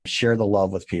share the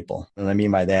love with people. And what I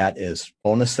mean by that is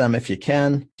bonus them if you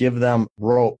can, give them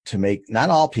rope to make, not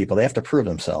all people, they have to prove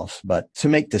themselves, but to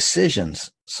make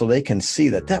decisions so they can see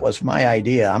that that was my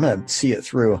idea. I'm going to see it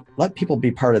through. Let people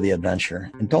be part of the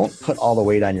adventure and don't put all the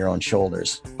weight on your own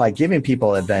shoulders. By giving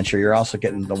people adventure, you're also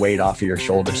getting the weight off of your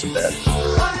shoulders a bit.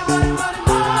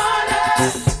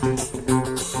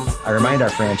 I remind our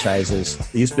franchises,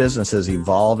 these businesses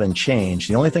evolve and change.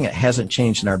 The only thing that hasn't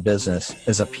changed in our business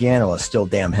is a piano is still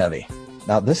damn heavy.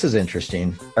 Now, this is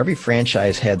interesting. Every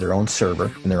franchise had their own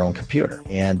server and their own computer.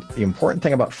 And the important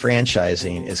thing about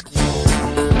franchising is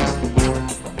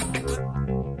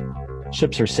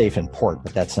ships are safe in port,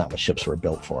 but that's not what ships were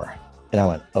built for. And I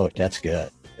went, oh, that's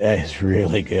good. That is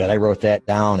really good. I wrote that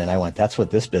down and I went, that's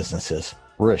what this business is.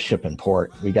 We're a ship in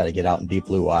port. We got to get out in deep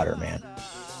blue water, man.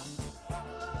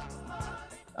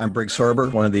 I'm Briggs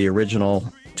Sorber, one of the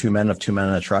original two men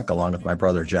in a truck, along with my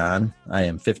brother, John. I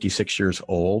am 56 years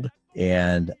old,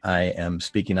 and I am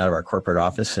speaking out of our corporate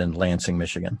office in Lansing,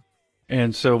 Michigan.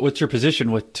 And so what's your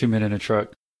position with Two Men in a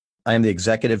Truck? I am the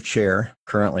executive chair,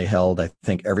 currently held, I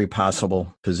think, every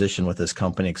possible position with this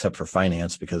company except for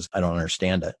finance because I don't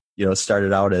understand it. You know, it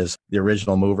started out as the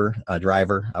original mover,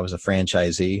 driver. I was a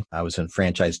franchisee. I was in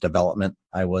franchise development.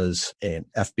 I was an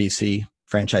FBC,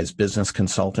 franchise business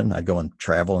consultant. I'd go and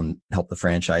travel and help the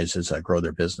franchises grow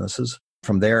their businesses.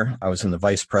 From there, I was in the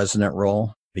vice president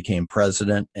role, became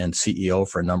president and CEO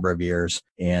for a number of years,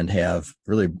 and have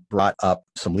really brought up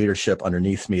some leadership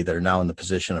underneath me that are now in the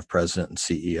position of president and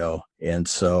CEO. And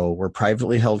so we're a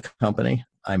privately held company.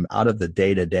 I'm out of the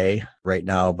day-to-day right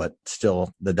now, but still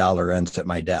the dollar ends at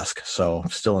my desk. So I'm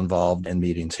still involved in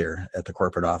meetings here at the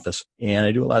corporate office. And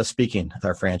I do a lot of speaking with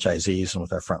our franchisees and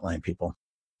with our frontline people.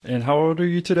 And how old are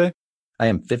you today? I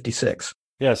am 56.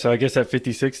 Yeah, so I guess at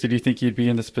 56, did you think you'd be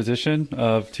in this position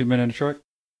of Two Men in a Truck?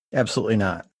 Absolutely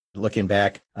not. Looking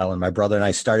back, when my brother and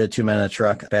I started Two Men in a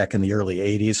Truck back in the early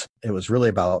 80s, it was really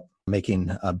about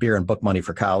making beer and book money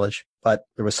for college. But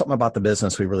there was something about the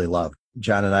business we really loved.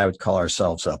 John and I would call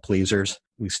ourselves pleasers.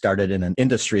 We started in an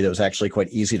industry that was actually quite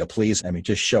easy to please. I mean,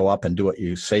 just show up and do what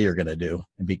you say you're going to do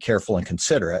and be careful and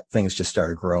considerate. Things just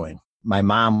started growing. My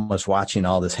mom was watching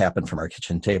all this happen from our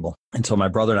kitchen table. And so my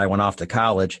brother and I went off to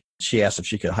college. She asked if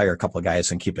she could hire a couple of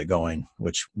guys and keep it going,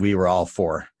 which we were all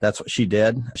for. That's what she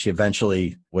did. She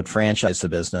eventually would franchise the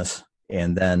business.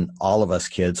 And then all of us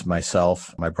kids,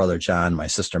 myself, my brother John, my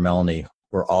sister Melanie,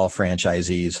 were all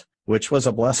franchisees, which was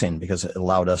a blessing because it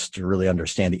allowed us to really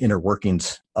understand the inner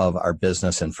workings of our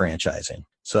business and franchising.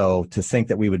 So to think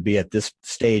that we would be at this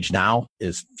stage now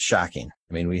is shocking.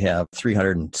 I mean, we have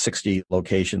 360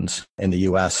 locations in the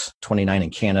US, 29 in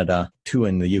Canada, 2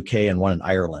 in the UK, and 1 in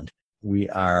Ireland. We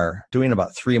are doing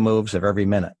about 3 moves of every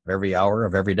minute, of every hour,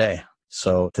 of every day.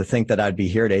 So to think that I'd be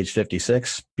here at age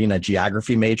 56, being a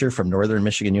geography major from Northern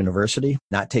Michigan University,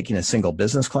 not taking a single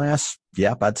business class,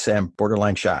 yep, I'd say I'm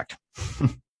borderline shocked.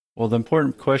 Well, the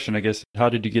important question, I guess, how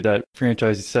did you get that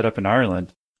franchise set up in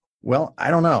Ireland? Well, I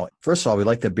don't know. First of all, we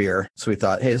like the beer. So we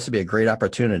thought, hey, this would be a great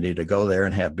opportunity to go there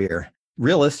and have beer.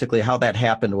 Realistically, how that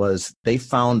happened was they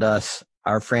found us,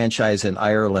 our franchise in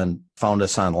Ireland found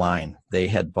us online. They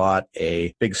had bought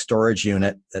a big storage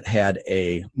unit that had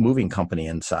a moving company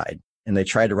inside. And they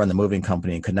tried to run the moving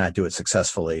company and could not do it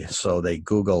successfully. So they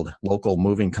Googled local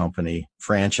moving company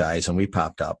franchise and we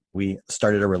popped up. We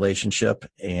started a relationship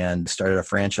and started a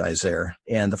franchise there.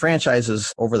 And the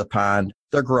franchises over the pond,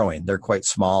 they're growing. They're quite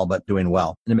small, but doing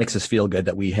well. And it makes us feel good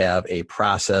that we have a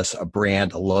process, a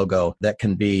brand, a logo that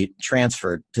can be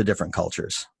transferred to different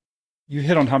cultures. You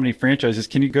hit on how many franchises.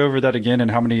 Can you go over that again and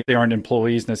how many, they aren't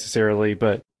employees necessarily,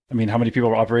 but I mean, how many people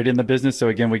are operating in the business? So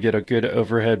again, we get a good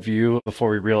overhead view before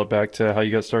we reel it back to how you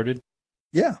got started.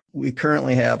 Yeah, we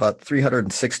currently have about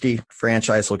 360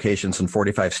 franchise locations in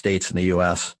 45 states in the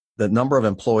U.S. The number of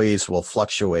employees will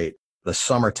fluctuate. The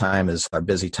summertime is our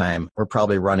busy time. We're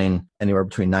probably running anywhere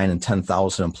between 9,000 and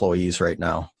 10,000 employees right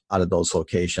now out of those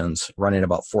locations, running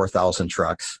about 4,000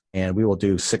 trucks. And we will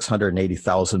do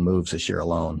 680,000 moves this year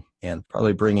alone and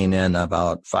probably bringing in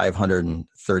about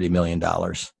 $530 million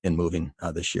in moving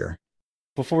this year.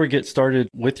 Before we get started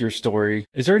with your story,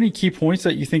 is there any key points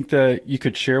that you think that you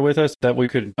could share with us that we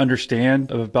could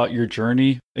understand about your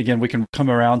journey? Again, we can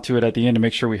come around to it at the end to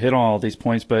make sure we hit on all these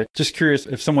points, but just curious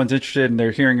if someone's interested and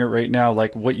they're hearing it right now,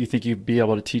 like what you think you'd be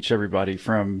able to teach everybody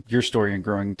from your story and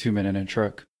growing Two Men in a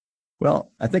Truck.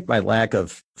 Well, I think my lack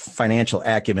of financial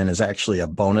acumen is actually a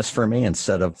bonus for me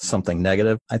instead of something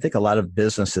negative. I think a lot of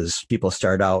businesses, people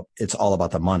start out, it's all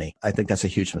about the money. I think that's a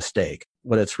huge mistake.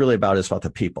 what it's really about is about the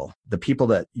people. The people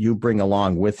that you bring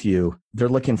along with you, they're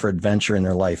looking for adventure in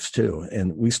their lives too.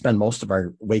 And we spend most of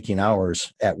our waking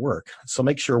hours at work. So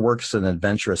make sure work's an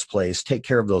adventurous place. Take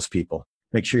care of those people.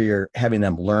 Make sure you're having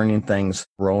them learning things,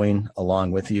 growing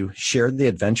along with you. Share the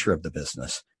adventure of the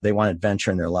business. They want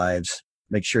adventure in their lives.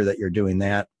 Make sure that you're doing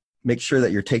that. Make sure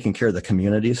that you're taking care of the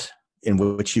communities in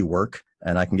which you work.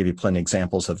 And I can give you plenty of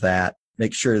examples of that.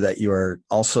 Make sure that you are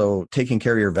also taking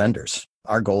care of your vendors.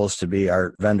 Our goal is to be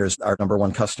our vendors, our number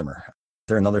one customer.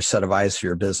 They're another set of eyes for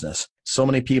your business. So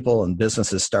many people and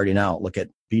businesses starting out look at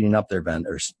beating up their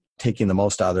vendors, taking the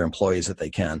most out of their employees that they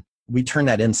can. We turn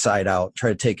that inside out, try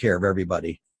to take care of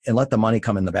everybody, and let the money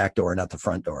come in the back door, not the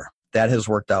front door. That has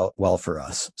worked out well for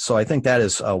us. So I think that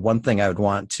is one thing I would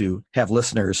want to have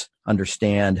listeners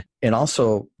understand. And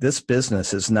also, this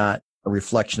business is not a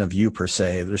reflection of you per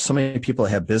se. There's so many people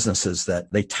that have businesses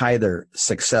that they tie their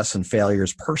success and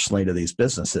failures personally to these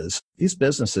businesses. These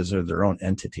businesses are their own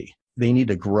entity. They need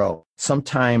to grow.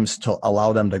 Sometimes to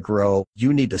allow them to grow,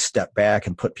 you need to step back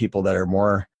and put people that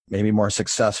are maybe more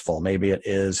successful. Maybe it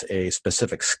is a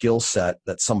specific skill set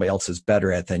that somebody else is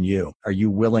better at than you. Are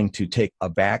you willing to take a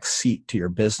back seat to your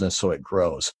business so it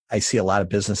grows? I see a lot of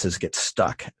businesses get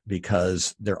stuck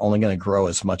because they're only going to grow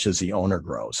as much as the owner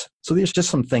grows. So there's just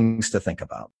some things to think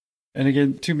about. And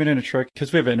again, 2 Men and a Truck,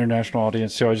 because we have an international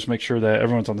audience, so I just make sure that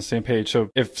everyone's on the same page. So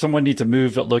if someone needs to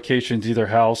move at locations, either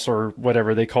house or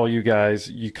whatever, they call you guys,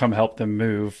 you come help them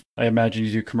move. I imagine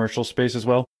you do commercial space as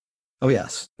well? Oh,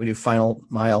 yes. We do final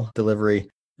mile delivery.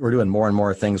 We're doing more and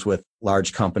more things with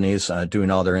large companies, doing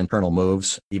all their internal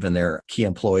moves, even their key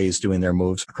employees doing their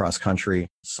moves across country.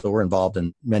 So we're involved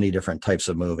in many different types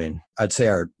of moving. I'd say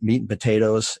our meat and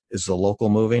potatoes is the local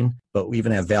moving, but we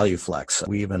even have Value Flex.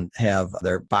 We even have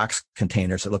their box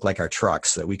containers that look like our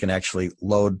trucks that we can actually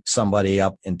load somebody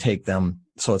up and take them.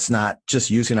 So it's not just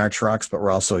using our trucks, but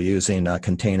we're also using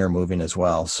container moving as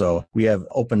well. So we have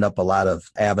opened up a lot of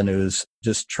avenues,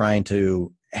 just trying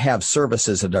to have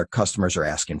services that our customers are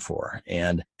asking for.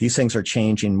 And these things are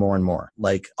changing more and more.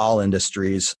 Like all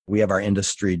industries, we have our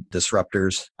industry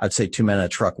disruptors. I'd say 2 Men and a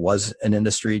Truck was an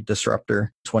industry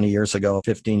disruptor 20 years ago,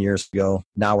 15 years ago.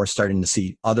 Now we're starting to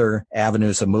see other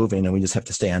avenues of moving, and we just have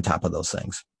to stay on top of those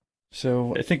things.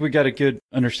 So I think we got a good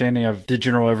understanding of the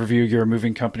general overview. You're a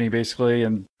moving company, basically,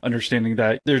 and understanding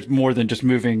that there's more than just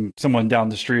moving someone down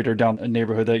the street or down a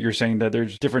neighborhood, that you're saying that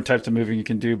there's different types of moving you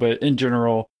can do. But in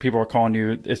general, people are calling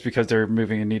you, it's because they're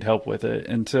moving and need help with it.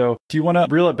 And so do you want to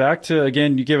reel it back to,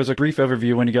 again, you gave us a brief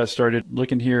overview when you got started.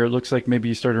 Looking here, it looks like maybe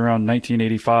you started around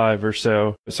 1985 or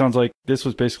so. It sounds like this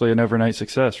was basically an overnight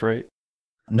success, right?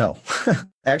 No.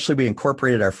 Actually, we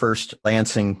incorporated our first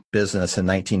Lansing business in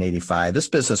 1985. This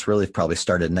business really probably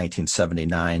started in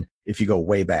 1979, if you go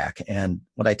way back. And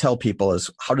what I tell people is,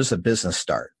 how does a business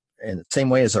start? In the same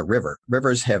way as a river.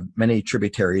 Rivers have many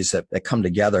tributaries that come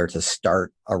together to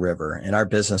start a river. And our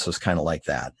business was kind of like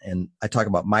that. And I talk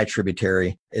about my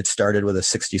tributary. It started with a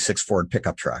 66 Ford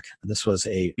pickup truck. This was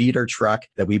a beater truck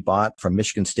that we bought from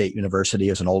Michigan State University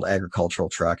as an old agricultural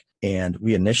truck. And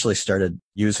we initially started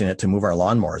using it to move our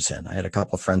lawnmowers in. I had a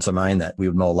couple of friends of mine that we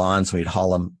would mow lawns and we'd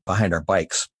haul them behind our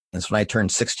bikes. And so when I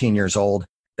turned 16 years old,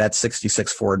 that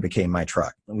 66 Ford became my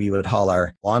truck. We would haul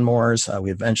our lawnmowers. We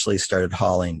eventually started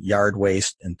hauling yard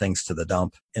waste and things to the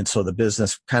dump. And so the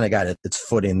business kind of got its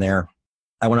footing there.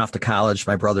 I went off to college.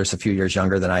 My brother's a few years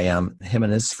younger than I am. Him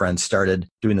and his friends started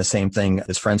doing the same thing,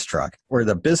 his friend's truck. Where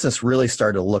the business really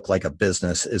started to look like a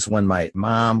business is when my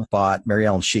mom Mary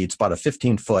Ellen Sheets bought a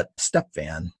 15-foot step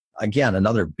van. Again,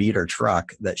 another beater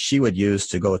truck that she would use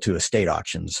to go to estate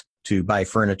auctions to buy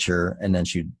furniture, and then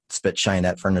she'd shine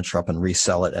that furniture up and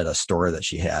resell it at a store that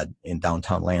she had in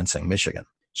downtown Lansing, Michigan.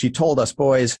 She told us,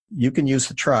 boys, you can use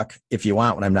the truck if you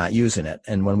want when I'm not using it.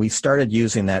 And when we started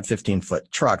using that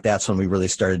 15-foot truck, that's when we really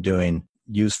started doing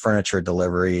used furniture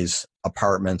deliveries,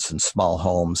 apartments, and small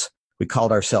homes. We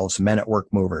called ourselves Men at Work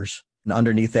Movers. And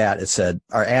underneath that, it said,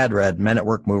 our ad read, Men at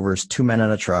Work Movers, 2 men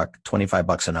in a truck,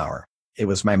 $25 an hour. It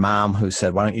was my mom who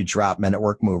said, why don't you drop Men at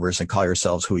Work Movers and call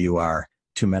yourselves who you are?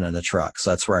 2 men in a truck. So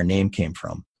that's where our name came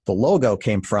from. The logo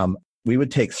came from, we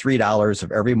would take $3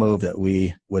 of every move that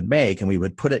we would make, and we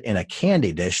would put it in a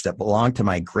candy dish that belonged to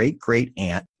my great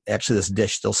aunt. Actually, this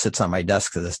dish still sits on my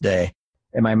desk to this day.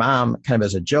 And my mom, kind of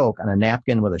as a joke, on a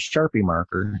napkin with a Sharpie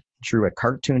marker, drew a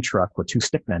cartoon truck with 2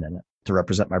 stickmen in it to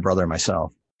represent my brother and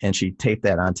myself. And she taped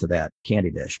that onto that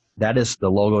candy dish. That is the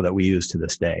logo that we use to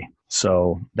this day.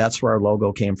 So that's where our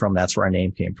logo came from. That's where our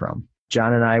name came from.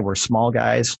 John and I were small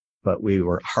guys, but we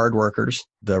were hard workers.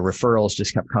 The referrals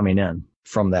just kept coming in.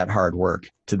 from that hard work.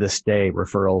 To this day,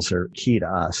 referrals are key to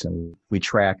us, and we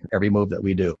track every move that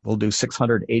we do. We'll do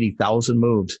 680,000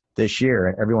 moves this year,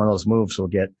 and every one of those moves will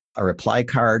get a reply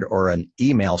card or an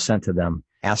email sent to them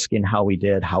asking how we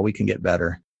did, how we can get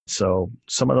better. So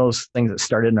some of those things that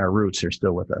started in our roots are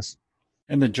still with us.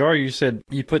 And the jar, you said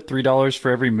you put $3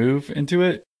 for every move into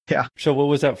it? Yeah. So what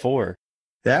was that for?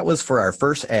 That was for our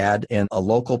first ad in a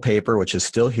local paper, which is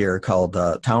still here, called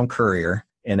Town Courier.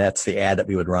 And that's the ad that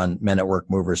we would run: Men at Work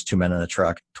Movers, 2 men in a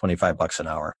truck, $25 an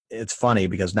hour. It's funny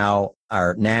because now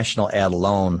our national ad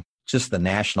alone, just the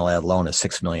national ad alone, is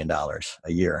 $6 million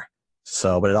a year.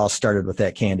 So, but it all started with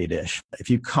that candy dish. If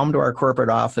you come to our corporate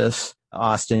office,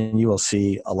 Austin, you will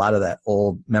see a lot of that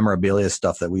old memorabilia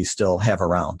stuff that we still have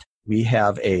around. We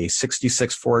have a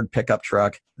 66 Ford pickup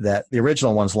truck that the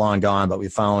original one's long gone, but we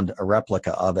found a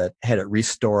replica of it, had it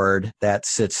restored. That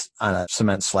sits on a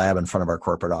cement slab in front of our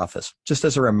corporate office, just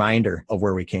as a reminder of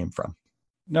where we came from.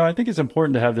 No, I think it's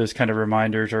important to have those kind of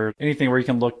reminders or anything where you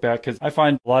can look back, because I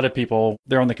find a lot of people,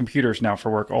 they're on the computers now for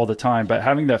work all the time, but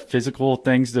having that physical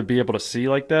things to be able to see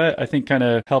like that, I think kind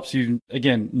of helps you,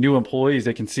 again, new employees,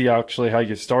 they can see actually how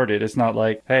you started. It's not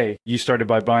like, hey, you started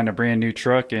by buying a brand new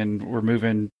truck and we're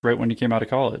moving right when you came out of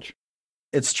college.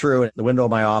 It's true. The window of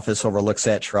my office overlooks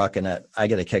that truck, and I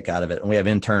get a kick out of it. And we have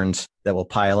interns that will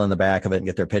pile in the back of it and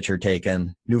get their picture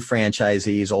taken. New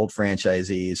franchisees, old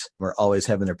franchisees, we're always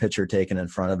having their picture taken in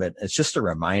front of it. It's just a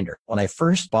reminder. When I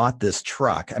first bought this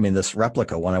truck, this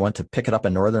replica, when I went to pick it up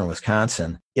in northern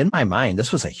Wisconsin, in my mind,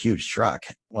 this was a huge truck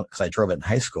because I drove it in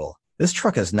high school. This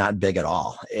truck is not big at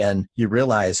all. And you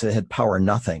realize it had power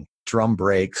nothing, drum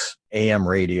brakes, AM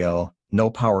radio, no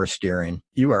power steering.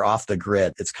 You are off the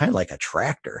grid. It's kind of like a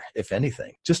tractor, if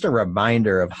anything. Just a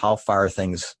reminder of how far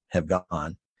things have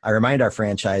gone. I remind our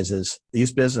franchises,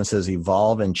 these businesses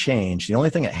evolve and change. The only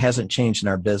thing that hasn't changed in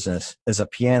our business is a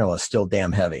piano is still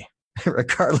damn heavy,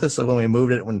 regardless of when we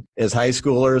moved it when as high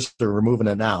schoolers or we're moving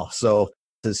it now. So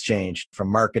it's changed from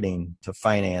marketing to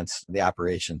finance, the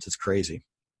operations. It's crazy.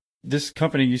 This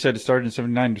company, you said it started in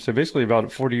 79. So basically about a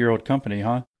 40-year-old company,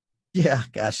 huh? Yeah.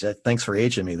 Gosh, thanks for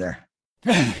aging me there.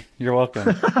 You're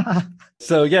welcome.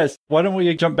 So yes, why don't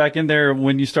we jump back in there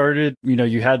when you started,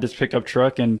 you had this pickup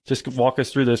truck, and just walk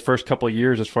us through those first couple of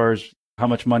years as far as how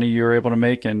much money you were able to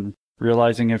make and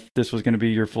realizing if this was going to be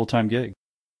your full-time gig.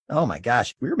 Oh my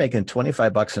gosh. We were making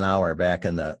 $25 an hour back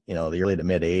in the early to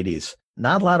mid 80s.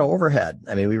 Not a lot of overhead.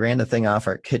 We ran the thing off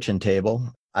our kitchen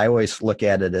table. I always look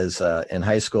at it as in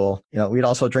high school, we'd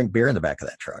also drink beer in the back of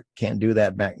that truck. Can't do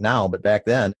that back now, but back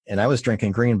then, and I was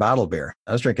drinking green bottled beer.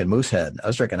 I was drinking Moosehead. I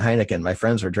was drinking Heineken. My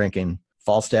friends were drinking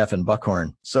Falstaff and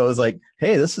Buckhorn. So it was like,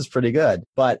 hey, this is pretty good.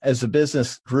 But as the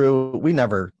business grew, we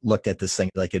never looked at this thing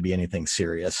like it'd be anything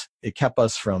serious. It kept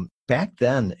us from, back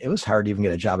then, it was hard to even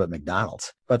get a job at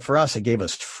McDonald's. But for us, it gave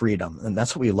us freedom. And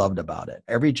that's what we loved about it.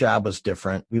 Every job was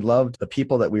different. We loved the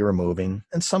people that we were moving.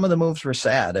 And some of the moves were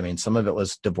sad. Some of it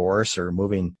was divorce or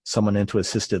moving someone into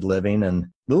assisted living. And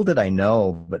little did I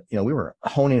know, but we were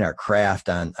honing our craft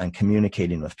on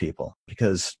communicating with people,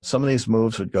 because some of these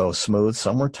moves would go smooth,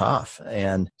 some were tough.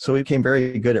 And so we became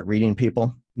very good at reading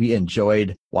people. We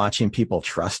enjoyed watching people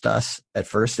trust us. At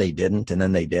first they didn't, and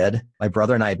then they did. My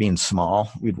brother and I, being small,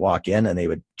 we'd walk in and they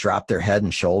would drop their head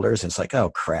and shoulders. It's like, oh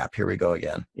crap, here we go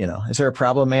again. Is there a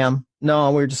problem, ma'am? No,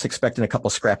 we were just expecting a couple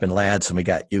scrapping lads and we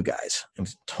got you guys. I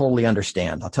totally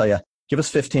understand. I'll tell you, give us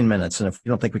 15 minutes. And if you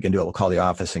don't think we can do it, we'll call the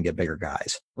office and get bigger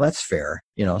guys. Well, that's fair.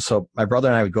 So my brother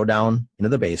and I would go down into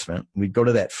the basement. We'd go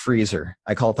to that freezer.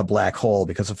 I call it the black hole,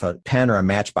 because if a pen or a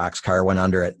Matchbox car went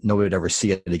under it, nobody would ever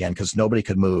see it again, because nobody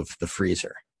could move the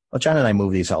freezer. Well, John and I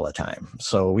move these all the time.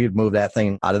 So we'd move that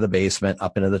thing out of the basement,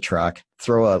 up into the truck,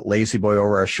 throw a lazy boy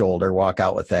over our shoulder, walk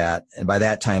out with that. And by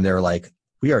that time, they were like,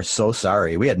 we are so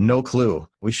sorry. We had no clue.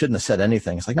 We shouldn't have said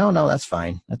anything. It's like, no, that's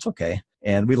fine. That's okay.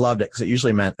 And we loved it because it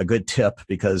usually meant a good tip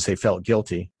because they felt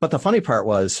guilty. But the funny part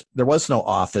was there was no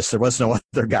office. There was no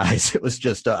other guys. It was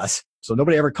just us. So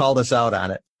nobody ever called us out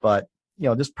on it. But,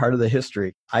 just part of the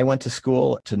history. I went to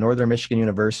school to Northern Michigan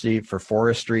University for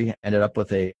forestry, ended up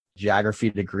with a geography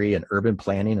degree in urban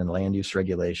planning and land use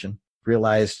regulation.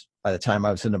 Realized by the time I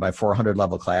was into my 400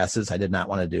 level classes, I did not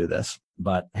want to do this,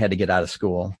 but had to get out of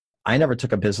school. I never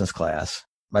took a business class.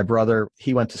 My brother,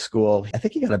 he went to school. I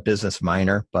think he got a business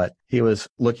minor, but he was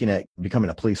looking at becoming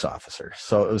a police officer.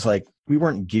 So it was like we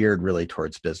weren't geared really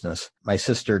towards business. My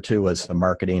sister, too, was a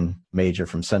marketing major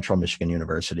from Central Michigan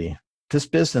University. This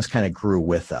business kind of grew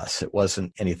with us. It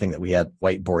wasn't anything that we had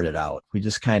whiteboarded out. We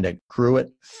just kind of grew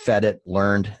it, fed it,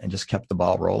 learned, and just kept the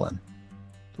ball rolling.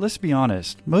 Let's be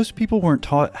honest, most people weren't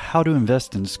taught how to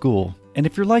invest in school. And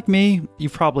if you're like me,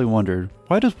 you've probably wondered,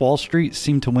 why does Wall Street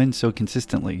seem to win so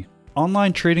consistently?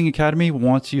 Online Trading Academy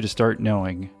wants you to start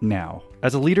knowing now.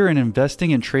 As a leader in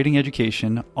investing and trading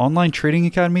education, Online Trading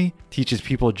Academy teaches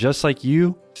people just like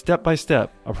you, step by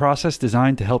step, a process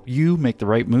designed to help you make the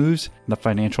right moves in the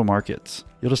financial markets.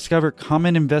 You'll discover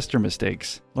common investor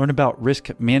mistakes, learn about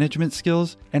risk management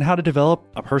skills, and how to develop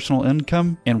a personal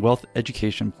income and wealth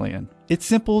education plan. It's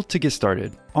simple to get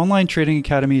started. Online Trading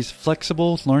Academy's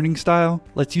flexible learning style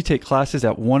lets you take classes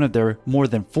at one of their more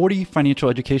than 40 financial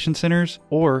education centers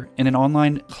or in an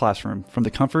online classroom from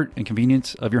the comfort and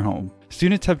convenience of your home.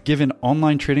 Students have given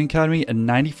Online Trading Academy a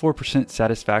 94%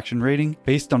 satisfaction rating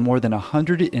based on more than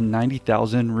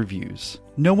 190,000 reviews.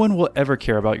 No one will ever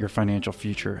care about your financial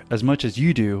future as much as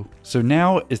you do, so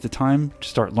now is the time to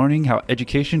start learning how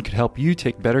education could help you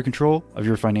take better control of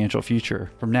your financial future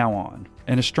from now on.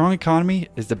 And a strong economy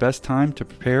is the best time to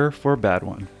prepare for a bad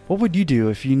one. What would you do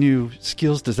if you knew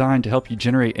skills designed to help you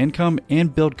generate income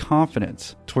and build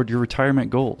confidence toward your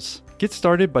retirement goals? Get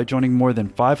started by joining more than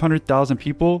 500,000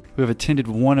 people who have attended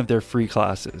one of their free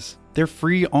classes. Their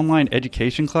free online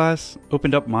education class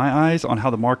opened up my eyes on how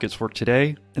the markets work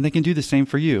today, and they can do the same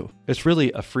for you. It's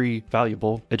really a free,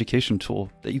 valuable education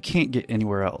tool that you can't get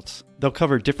anywhere else. They'll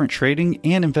cover different trading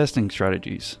and investing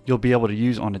strategies you'll be able to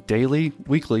use on a daily,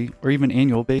 weekly, or even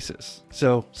annual basis.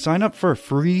 So sign up for a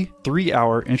free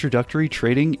 3-hour introductory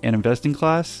trading and investing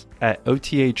class at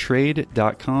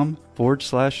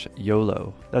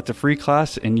otatrade.com/YOLO. That's a free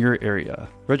class in your area.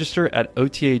 Register at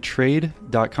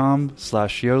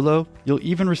otatrade.com/YOLO. You'll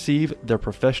even receive their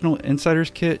professional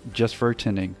insiders kit just for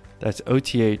attending. That's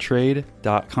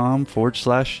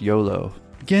otatrade.com/YOLO.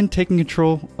 Begin taking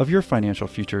control of your financial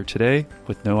future today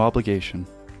with no obligation.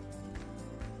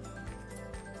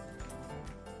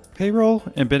 Payroll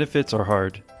and benefits are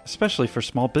hard, especially for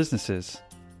small businesses.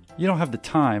 You don't have the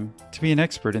time to be an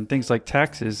expert in things like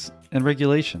taxes and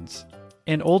regulations.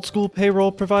 And old school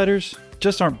payroll providers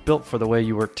just aren't built for the way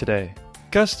you work today.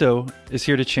 Gusto is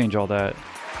here to change all that.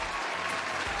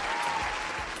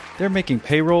 They're making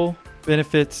payroll,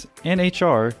 benefits, and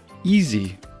HR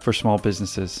easy for small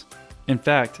businesses. In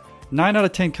fact, 9 out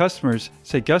of 10 customers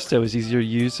say Gusto is easier to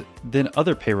use than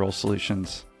other payroll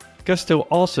solutions. Gusto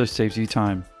also saves you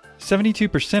time.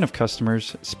 72% of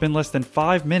customers spend less than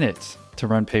 5 minutes to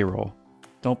run payroll.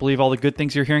 Don't believe all the good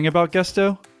things you're hearing about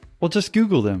Gusto? Well, just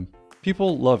Google them.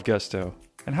 People love Gusto.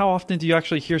 And how often do you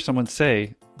actually hear someone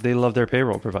say they love their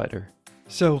payroll provider?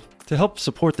 So, to help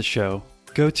support the show,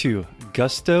 go to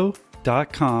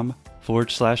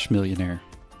gusto.com/millionaire.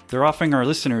 They're offering our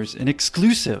listeners an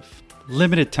exclusive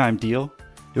limited time deal.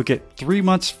 You'll get 3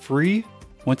 months free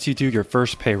once you do your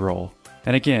first payroll.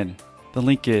 And again, the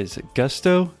link is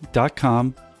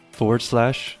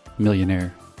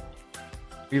gusto.com/millionaire.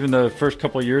 Even the first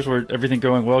couple of years were everything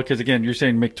going well? Because again, you're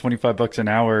saying make $25 an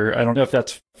hour. I don't know if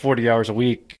that's 40 hours a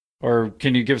week. Or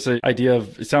can you give us an idea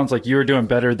of, it sounds like you were doing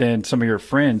better than some of your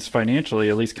friends financially,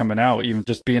 at least coming out, even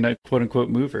just being a quote unquote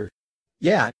mover.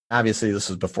 Yeah, obviously this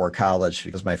was before college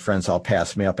because my friends all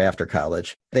passed me up after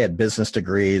college. They had business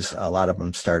degrees. A lot of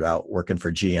them started out working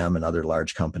for GM and other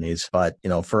large companies. But,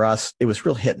 for us, it was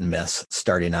real hit and miss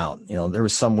starting out. There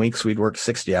was some weeks we'd work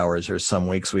 60 hours or some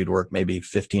weeks we'd work maybe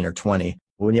 15 or 20.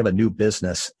 When you have a new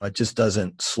business, it just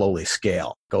doesn't slowly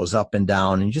scale. It goes up and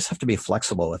down, and you just have to be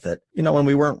flexible with it. When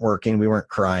we weren't working, we weren't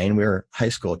crying. We were high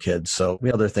school kids, so we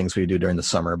had other things we do during the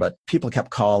summer. But people kept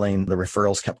calling. The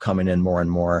referrals kept coming in more and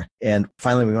more. And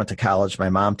finally, we went to college. My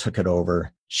mom took it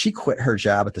over. She quit her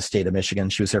job at the state of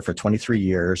Michigan. She was there for 23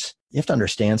 years. You have to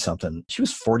understand something. She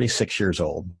was 46 years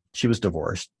old. She was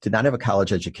divorced, did not have a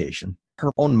college education. Her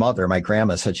own mother, my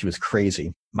grandma, said she was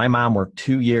crazy. My mom worked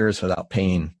 2 years without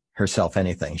paying herself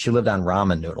anything. She lived on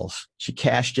ramen noodles. She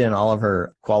cashed in all of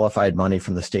her qualified money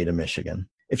from the state of Michigan.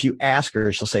 If you ask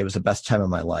her, she'll say it was the best time of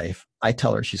my life. I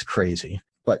tell her she's crazy,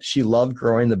 but she loved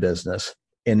growing the business.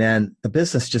 And then the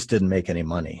business just didn't make any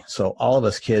money. So all of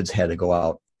us kids had to go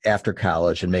out after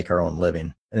college and make our own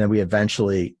living. And then we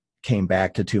eventually came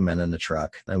back to Two Men in the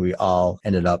Truck, and we all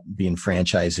ended up being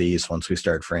franchisees once we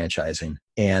started franchising.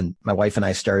 And my wife and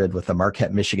I started with the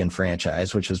Marquette, Michigan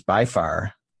franchise, which is by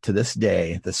far, to this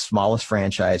day, the smallest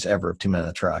franchise ever of Two Men in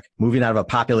a Truck. Moving out of a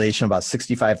population of about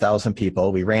 65,000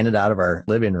 people, we ran it out of our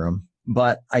living room.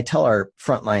 But I tell our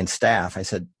frontline staff, I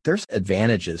said, there's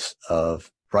advantages of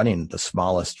running the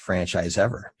smallest franchise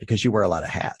ever because you wear a lot of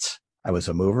hats. I was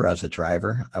a mover. I was a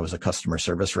driver. I was a customer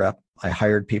service rep. I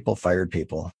hired people, fired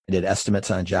people. I did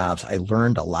estimates on jobs. I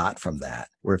learned a lot from that.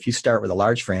 Where if you start with a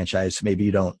large franchise, maybe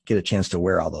you don't get a chance to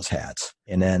wear all those hats.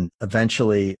 And then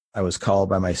eventually I was called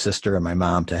by my sister and my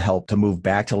mom to help to move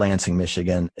back to Lansing,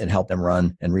 Michigan and help them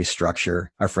run and restructure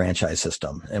our franchise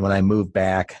system. And when I moved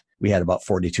back, we had about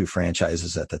 42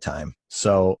 franchises at the time.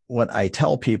 So what I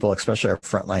tell people, especially our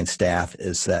frontline staff,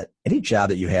 is that any job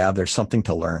that you have, there's something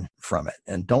to learn from it.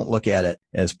 And don't look at it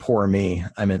as poor me.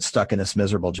 I'm stuck in this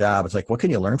miserable job. It's like, what can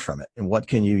you learn from it? And what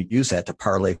can you use that to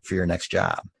parlay for your next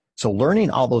job? So learning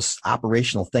all those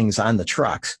operational things on the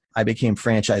trucks, I became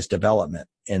franchise development.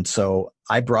 And so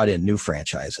I brought in new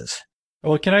franchises.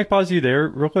 Well, can I pause you there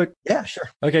real quick? Yeah, sure.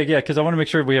 Okay, yeah, because I want to make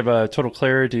sure we have a total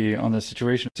clarity on this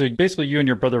situation. So basically, you and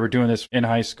your brother were doing this in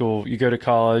high school. You go to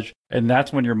college, and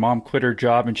that's when your mom quit her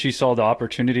job, and she saw the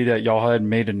opportunity that y'all had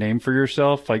made a name for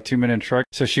yourself, like 2 Men in a Truck.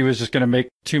 So she was just going to make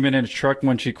 2 Men in a Truck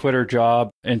when she quit her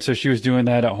job, and so she was doing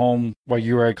that at home while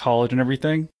you were at college and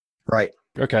everything? Right.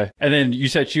 Okay. And then you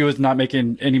said she was not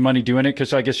making any money doing it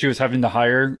because I guess she was having to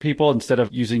hire people instead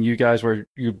of using you guys where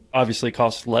you obviously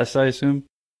cost less, I assume?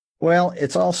 Well,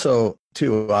 it's also,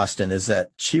 too, Austin, is that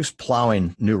she was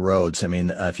plowing new roads. I mean,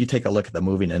 if you take a look at the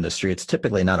moving industry, it's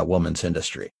typically not a woman's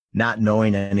industry, not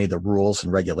knowing any of the rules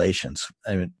and regulations.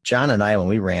 I mean, John and I, when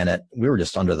we ran it, we were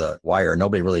just under the wire.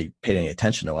 Nobody really paid any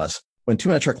attention to us. When 2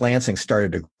 Men in a Truck Lansing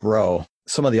started to grow,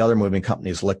 some of the other moving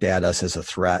companies looked at us as a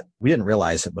threat. We didn't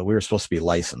realize it, but we were supposed to be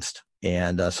licensed.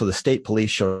 And so the state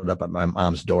police showed up at my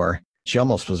mom's door. She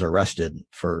almost was arrested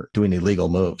for doing illegal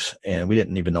moves, and we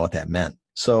didn't even know what that meant.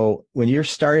 So when you're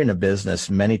starting a business,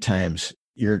 many times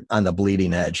you're on the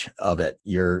bleeding edge of it.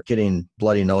 You're getting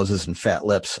bloody noses and fat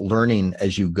lips, learning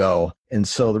as you go. And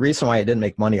so the reason why I didn't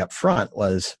make money up front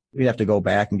was we'd have to go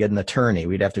back and get an attorney.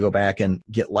 We'd have to go back and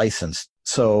get licensed.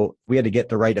 So we had to get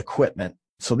the right equipment.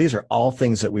 So these are all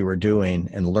things that we were doing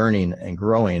and learning and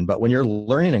growing. But when you're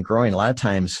learning and growing, a lot of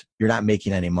times you're not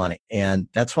making any money. And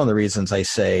that's one of the reasons I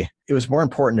say it was more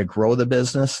important to grow the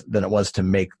business than it was to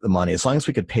make the money, as long as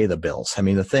we could pay the bills. I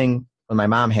mean, the thing when my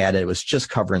mom had it, it was just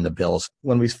covering the bills.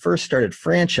 When we first started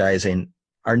franchising,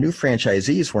 our new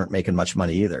franchisees weren't making much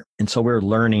money either. And so we're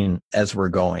learning as we're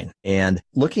going. And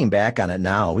looking back on it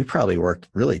now, we probably worked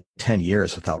really 10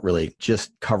 years without really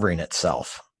just covering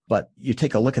itself. But you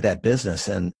take a look at that business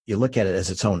and you look at it as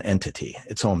its own entity,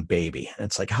 its own baby. And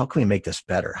it's like, how can we make this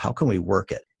better? How can we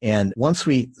work it? And once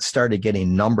we started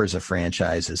getting numbers of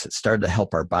franchises, it started to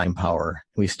help our buying power.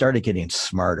 We started getting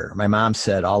smarter. My mom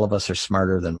said, all of us are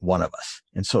smarter than one of us.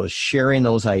 And so sharing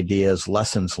those ideas,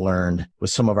 lessons learned with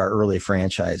some of our early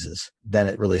franchises, then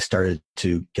it really started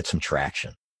to get some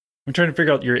traction. I'm trying to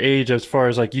figure out your age as far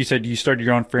as, like you said, you started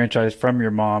your own franchise from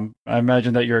your mom. I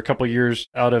imagine that you're a couple of years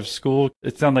out of school.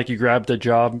 It sounded like you grabbed a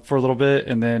job for a little bit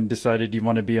and then decided you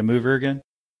want to be a mover again.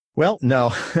 Well,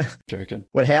 no. Joking.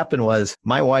 What happened was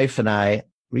my wife and I,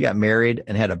 we got married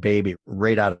and had a baby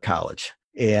right out of college.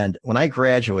 And when I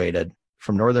graduated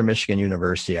from Northern Michigan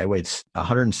University, I weighed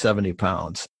 170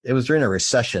 pounds. It was during a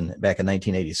recession back in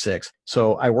 1986.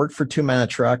 So I worked for 2 Men in a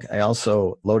Truck. I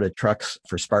also loaded trucks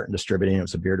for Spartan Distributing. It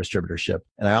was a beer distributorship.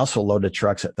 And I also loaded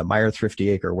trucks at the Meyer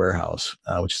Thrifty Acre Warehouse,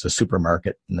 which is a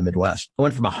supermarket in the Midwest. I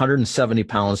went from 170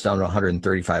 pounds down to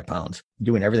 135 pounds,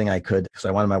 doing everything I could because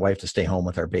I wanted my wife to stay home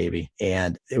with our baby.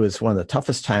 And it was one of the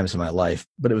toughest times of my life,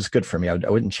 but it was good for me. I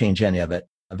wouldn't change any of it.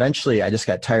 Eventually, I just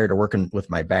got tired of working with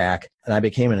my back and I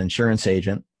became an insurance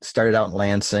agent, started out in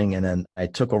Lansing, and then I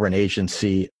took over an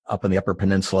agency up in the Upper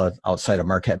Peninsula outside of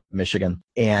Marquette, Michigan.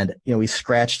 And, we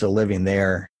scratched a living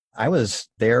there. I was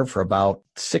there for about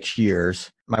 6 years.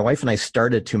 My wife and I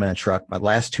started 2 Men in a Truck. My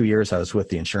last 2 years, I was with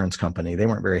the insurance company. They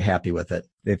weren't very happy with it.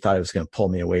 They thought it was going to pull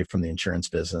me away from the insurance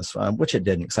business, which it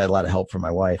didn't because I had a lot of help from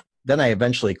my wife. Then I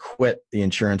eventually quit the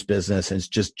insurance business and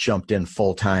just jumped in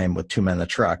full time with 2 Men in a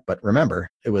Truck. But remember,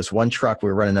 it was one truck we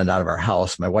were running it out of our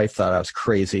house. My wife thought I was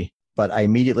crazy, but I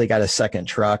immediately got a second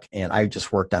truck and I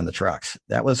just worked on the trucks.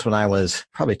 That was when I was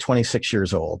probably 26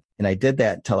 years old. And I did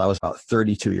that until I was about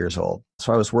 32 years old.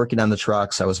 So I was working on the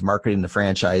trucks. I was marketing the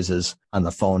franchises on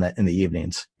the phone in the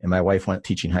evenings. And my wife went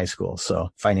teaching high school, so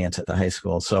finance at the high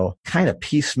school. So kind of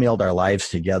piecemealed our lives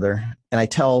together. And I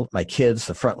tell my kids,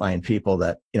 the frontline people,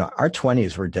 that, our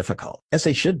 20s were difficult, as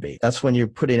they should be. That's when you're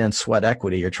putting in sweat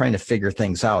equity. You're trying to figure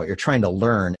things out. You're trying to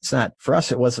learn. It's not, for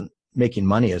us, it wasn't making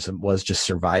money as it was just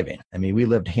surviving. I mean, we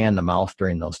lived hand to mouth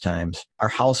during those times. Our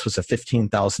house was a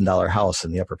 $15,000 house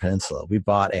in the Upper Peninsula. We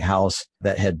bought a house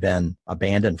that had been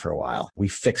abandoned for a while. We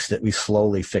fixed it. We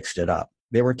slowly fixed it up.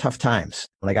 They were tough times.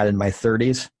 When I got in my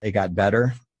 30s, it got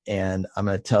better. And I'm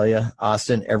going to tell you,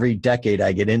 Austin, every decade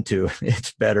I get into,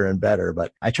 it's better and better.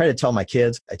 But I try to tell my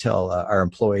kids, I tell our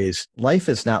employees, life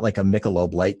is not like a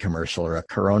Michelob Light commercial or a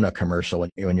Corona commercial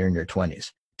when you're in your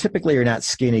 20s. Typically, you're not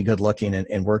skinny, good looking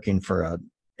and working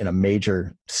in a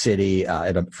major city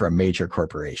for a major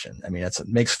corporation. I mean, it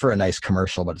makes for a nice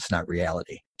commercial, but it's not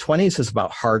reality. 20s is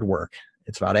about hard work.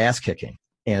 It's about ass kicking.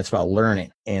 And it's about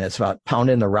learning, and it's about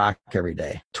pounding the rock every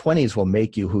day. 20s will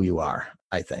make you who you are,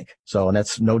 I think. So, and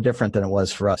that's no different than it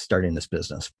was for us starting this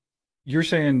business. You're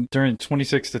saying during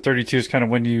 26 to 32 is kind of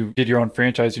when you did your own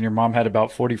franchise, and your mom had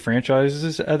about 40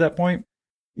 franchises at that point?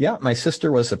 Yeah, my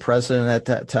sister was the president at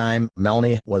that time.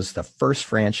 Melanie was the first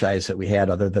franchise that we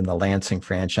had other than the Lansing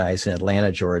franchise in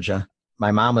Atlanta, Georgia. My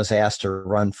mom was asked to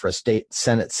run for a state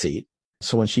Senate seat.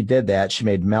 So when she did that, she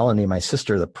made Melanie, my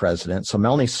sister, the president. So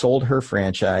Melanie sold her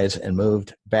franchise and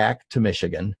moved back to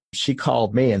Michigan. She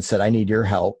called me and said, I need your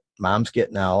help. Mom's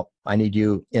getting out. I need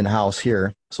you in-house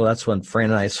here. So that's when Fran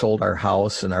and I sold our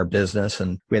house and our business.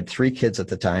 And we had 3 kids at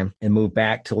the time and moved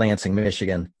back to Lansing,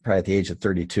 Michigan, probably at the age of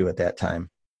 32 at that time.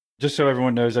 Just so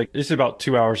everyone knows, like, this is about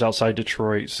 2 hours outside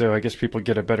Detroit. So I guess people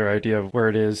get a better idea of where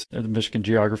it is in the Michigan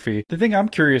geography. The thing I'm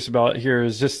curious about here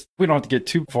is just, we don't have to get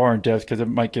too far in depth because it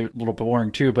might get a little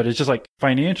boring too, but it's just like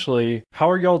financially, how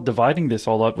are y'all dividing this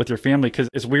all up with your family? Because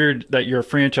it's weird that you're a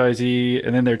franchisee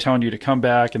and then they're telling you to come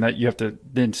back and that you have to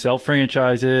then sell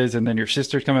franchises and then your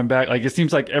sister's coming back. Like, it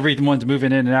seems like everyone's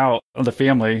moving in and out of the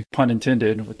family, pun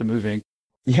intended, with the moving.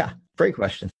 Yeah, great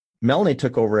question. Melanie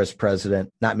took over as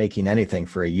president, not making anything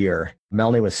for a year.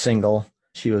 Melanie was single.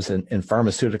 She was in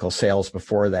pharmaceutical sales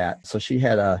before that. So she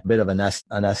had a bit of a nest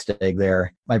egg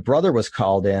there. My brother was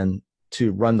called in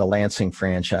to run the Lansing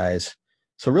franchise.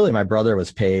 So really my brother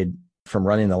was paid from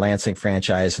running the Lansing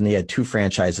franchise, and he had 2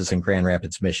 franchises in Grand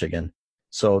Rapids, Michigan.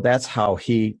 So that's how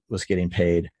he was getting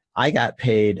paid. I got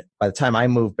paid by the time I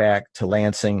moved back to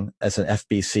Lansing as an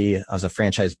FBC. I was a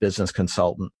franchise business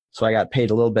consultant. So I got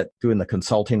paid a little bit doing the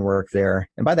consulting work there.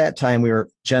 And by that time, we were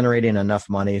generating enough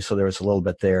money, so there was a little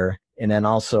bit there. And then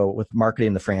also with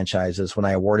marketing the franchises, when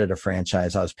I awarded a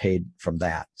franchise, I was paid from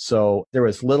that. So there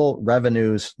was little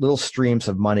revenues, little streams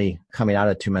of money coming out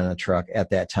of Two Men and a Truck at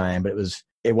that time, but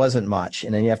it wasn't much.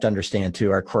 And then you have to understand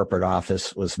too, our corporate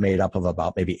office was made up of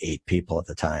about maybe 8 people at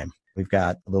the time. We've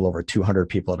got a little over 200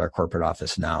 people at our corporate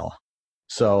office now.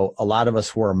 So a lot of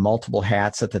us wore multiple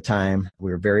hats at the time.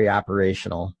 We were very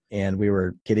operational, and we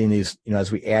were getting these,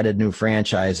 as we added new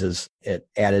franchises, it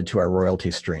added to our royalty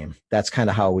stream. That's kind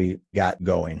of how we got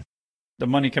going. The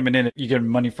money coming in, you get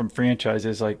money from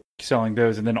franchises, like selling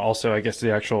those, and then also, I guess,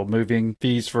 the actual moving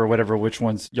fees for which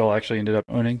ones y'all actually ended up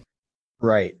owning.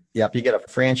 Right. Yep. You get a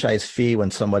franchise fee when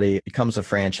somebody becomes a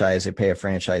franchise, they pay a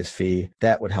franchise fee.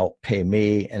 That would help pay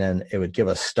me. And then it would give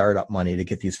us startup money to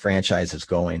get these franchises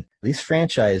going. These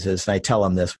franchises, and I tell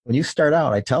them this, when you start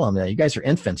out, I tell them that you guys are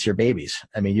infants, you're babies.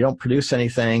 I mean, you don't produce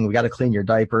anything. We got to clean your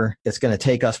diaper. It's going to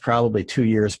take us probably 2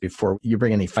 years before you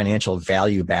bring any financial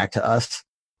value back to us.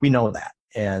 We know that.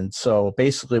 And so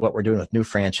basically what we're doing with new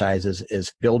franchises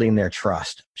is building their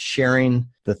trust, sharing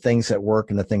the things that work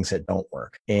and the things that don't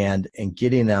work, and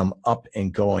getting them up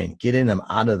and going, getting them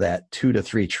out of that 2 to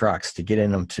 3 trucks to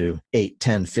getting them to 8,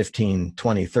 10, 15,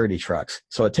 20, 30 trucks.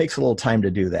 So it takes a little time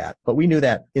to do that. But we knew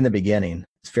that in the beginning.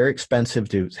 It's very expensive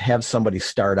to have somebody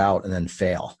start out and then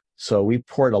fail. So we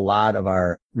poured a lot of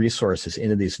our resources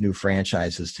into these new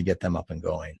franchises to get them up and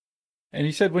going. And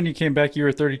you said when you came back, you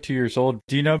were 32 years old.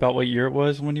 Do you know about what year it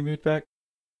was when you moved back?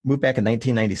 Moved back in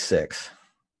 1996.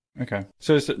 Okay.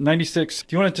 So it's 96.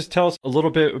 Do you want to just tell us a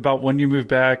little bit about when you moved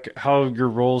back, how your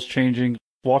role's changing?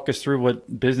 Walk us through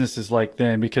what business is like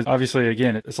then, because obviously,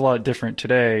 again, it's a lot different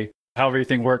today, how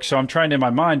everything works. So I'm trying in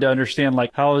my mind to understand, like,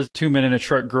 how is Two Men and a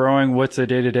Truck growing? What's the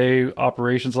day-to-day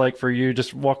operations like for you?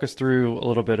 Just walk us through a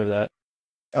little bit of that.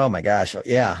 Oh my gosh.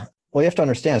 Yeah. Well, you have to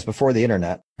understand it's before the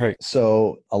internet. Right.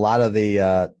 So a lot of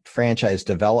the franchise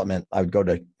development, I would go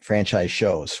to franchise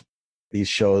shows. These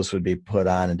shows would be put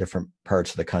on in different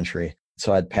parts of the country.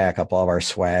 So I'd pack up all of our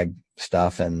swag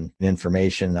stuff and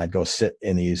information. I'd go sit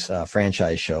in these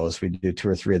franchise shows. We'd do 2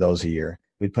 or 3 of those a year.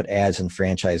 We'd put ads in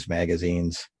franchise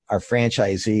magazines. Our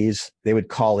franchisees, they would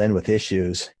call in with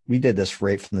issues. We did this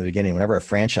right from the beginning. Whenever a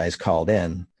franchise called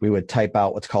in, we would type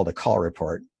out what's called a call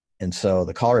report. And so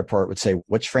the call report would say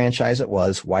which franchise it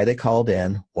was, why they called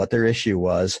in, what their issue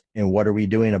was, and what are we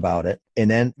doing about it. And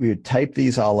then we would type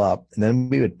these all up, and then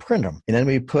we would print them. And then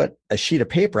we put a sheet of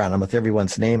paper on them with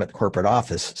everyone's name at the corporate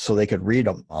office so they could read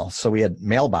them all. So we had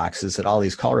mailboxes that all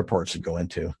these call reports would go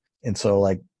into. And so,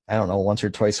 like, I don't know, once or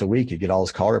twice a week, you get all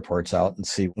those call reports out and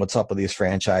see what's up with these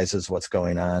franchises, what's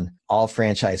going on. All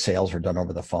franchise sales were done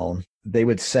over the phone. They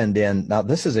would send in, now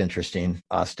this is interesting,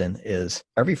 Austin, is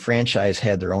every franchise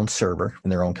had their own server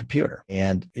and their own computer.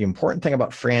 And the important thing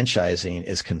about franchising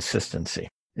is consistency.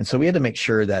 And so we had to make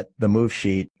sure that the move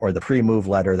sheet or the pre-move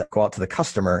letter that go out to the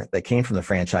customer that came from the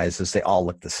franchises, they all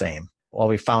looked the same. Well,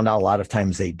 we found out a lot of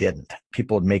times they didn't.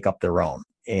 People would make up their own,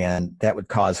 and that would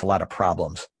cause a lot of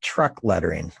problems. Truck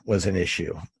lettering was an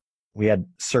issue. We had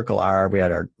Circle R, we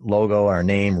had our logo, our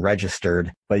name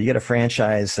registered, but you get a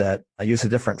franchise that use a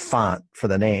different font for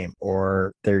the name,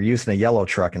 or they're using a yellow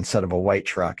truck instead of a white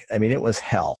truck. I mean, it was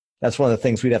hell. That's one of the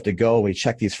things we'd have to go. We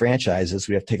check these franchises.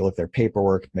 We have to take a look at their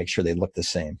paperwork, make sure they look the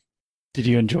same. Did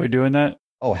you enjoy doing that?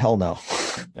 Oh, hell no.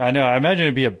 I know. I imagine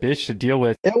it'd be a bitch to deal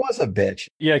with. It was a bitch.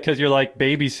 Yeah, because you're like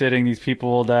babysitting these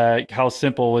people that how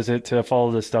simple was it to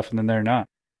follow this stuff, and then they're not.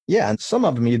 Yeah. And some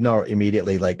of them, you know,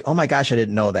 immediately like, oh my gosh, I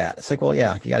didn't know that. It's like, well,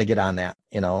 yeah, you got to get on that,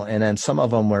 you know, and then some of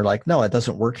them were like, no, it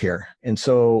doesn't work here. And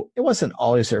so it wasn't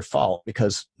always their fault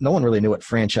because no one really knew what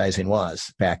franchising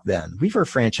was back then. We were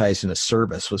franchising a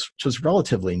service, which was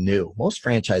relatively new. Most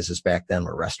franchises back then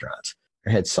were restaurants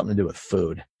or had something to do with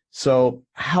food. So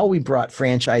how we brought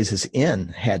franchises in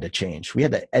had to change. We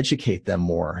had to educate them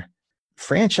more.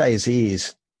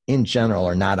 Franchisees in general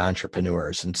are not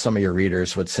entrepreneurs. And some of your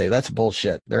readers would say, that's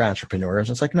bullshit. They're entrepreneurs.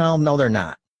 It's like, no, they're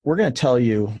not. We're going to tell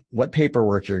you what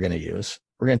paperwork you're going to use.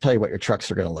 We're going to tell you what your trucks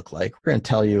are going to look like. We're going to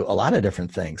tell you a lot of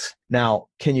different things. Now,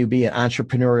 can you be an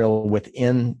entrepreneurial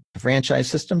within the franchise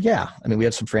system? Yeah. I mean, we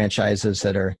have some franchises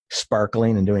that are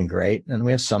sparkling and doing great, and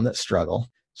we have some that struggle.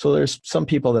 So there's some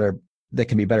people that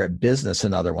can be better at business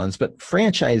than other ones, but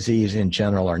franchisees in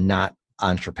general are not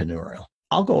entrepreneurial.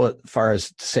 I'll go as far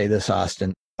as to say this,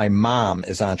 Austin. My mom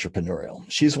is entrepreneurial.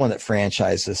 She's the one that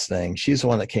franchised this thing. She's the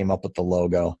one that came up with the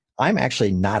logo. I'm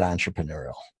actually not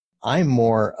entrepreneurial. I'm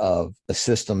more of a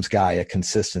systems guy, a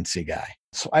consistency guy.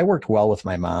 So I worked well with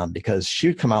my mom because she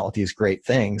would come out with these great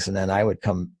things, and then I would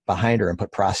come behind her and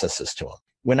put processes to them.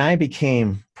 When I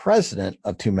became president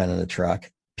of Two Men in a Truck,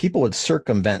 people would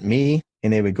circumvent me,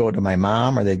 and they would go to my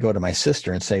mom or they'd go to my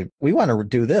sister and say, we want to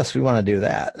do this, we want to do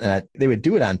that. And they would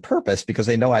do it on purpose because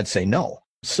they know I'd say no.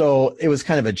 So it was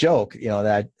kind of a joke, you know,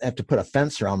 that I'd have to put a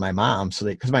fence around my mom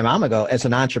because my mom would go, as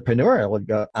an entrepreneur would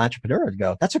go,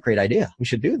 that's a great idea. We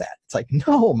should do that. It's like,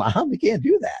 no, Mom, we can't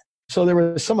do that. So there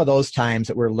were some of those times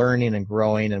that we're learning and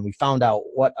growing, and we found out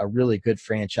what a really good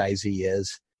franchisee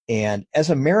is. And as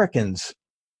Americans,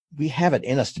 we have it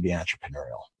in us to be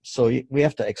entrepreneurial. So we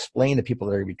have to explain to people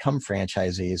that are become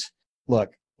franchisees,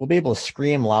 look, we'll be able to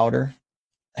scream louder,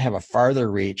 have a farther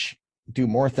reach, do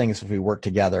more things if we work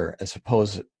together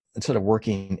instead of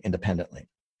working independently.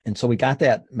 And so we got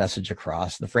that message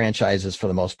across. The franchises, for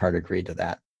the most part, agreed to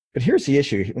that. But here's the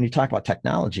issue when you talk about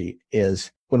technology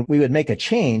is when we would make a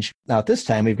change. Now, at this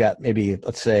time, we've got maybe,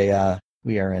 let's say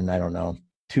we are in,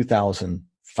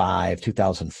 2005,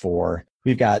 2004.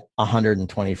 We've got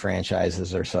 120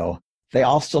 franchises or so. They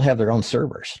all still have their own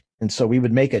servers. And so we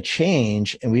would make a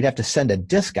change and we'd have to send a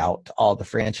disk out to all the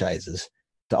franchises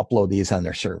to upload these on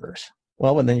their servers.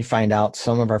 Well, and then you find out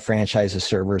some of our franchises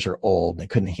servers are old. They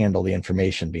couldn't handle the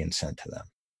information being sent to them.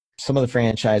 Some of the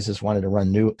franchises wanted to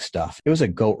run new stuff. It was a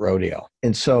goat rodeo.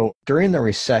 And so during the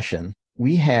recession,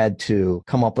 we had to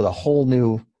come up with a whole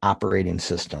new operating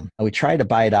system. And we tried to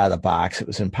buy it out of the box. It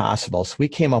was impossible. So we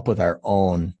came up with our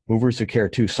own Movers Who Care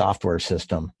 2 software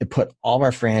system. It put all of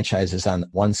our franchises on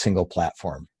one single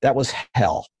platform. That was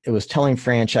hell. It was telling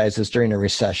franchises during a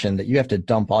recession that you have to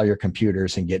dump all your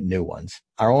computers and get new ones.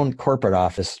 Our own corporate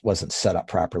office wasn't set up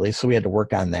properly, so we had to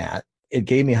work on that. It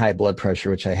gave me high blood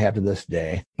pressure, which I have to this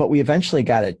day, but we eventually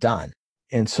got it done.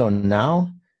 And so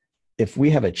now, if we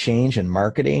have a change in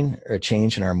marketing or a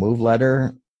change in our move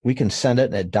letter, we can send it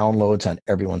and it downloads on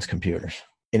everyone's computers.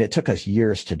 And it took us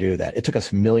years to do that. It took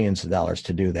us millions of dollars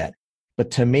to do that.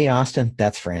 But to me, Austin,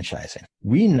 that's franchising.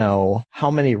 We know how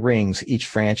many rings each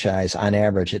franchise on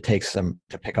average it takes them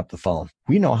to pick up the phone.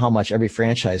 We know how much every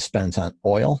franchise spends on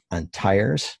oil, on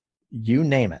tires, you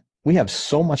name it. We have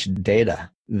so much data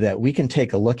that we can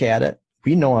take a look at it.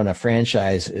 We know when a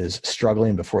franchise is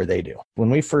struggling before they do.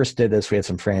 When we first did this, we had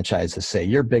some franchises say,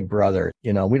 you're big brother,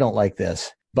 we don't like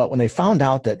this. But when they found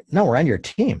out that, no, we're on your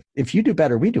team. If you do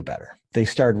better, we do better. They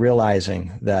started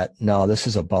realizing that, no, this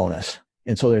is a bonus.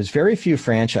 And so there's very few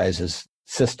franchises,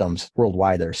 systems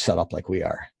worldwide that are set up like we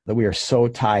are, that we are so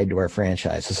tied to our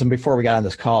franchises. And before we got on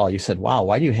this call, you said, wow,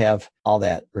 why do you have all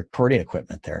that recording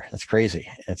equipment there? That's crazy.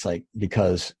 It's like,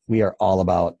 because we are all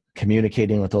about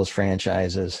communicating with those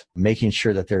franchises, making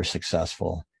sure that they're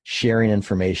successful. sharing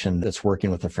information that's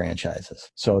working with the franchises.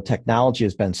 So technology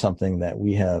has been something that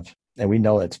we have, and we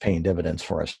know it's paying dividends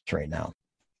for us right now.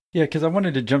 Yeah, because I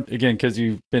wanted to jump again, because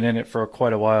you've been in it for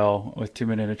quite a while with 2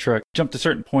 Men in a Truck, jump to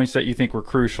certain points that you think were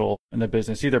crucial in the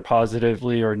business, either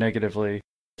positively or negatively.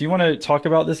 Do you want to talk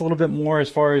about this a little bit more as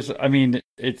far as, I mean,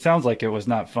 it sounds like it was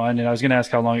not fun. And I was going to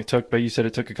ask how long it took, but you said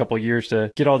it took a couple of years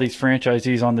to get all these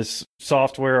franchisees on this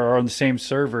software or on the same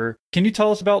server. Can you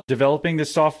tell us about developing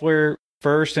this software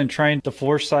first and trying to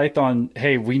foresight on,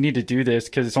 hey, we need to do this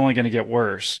because it's only going to get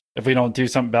worse if we don't do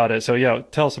something about it. So yeah,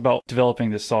 tell us about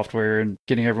developing this software and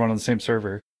getting everyone on the same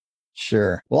server.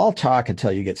 Sure. Well, I'll talk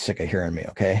until you get sick of hearing me,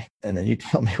 okay? And then you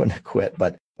tell me when to quit.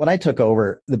 But when I took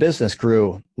over, the business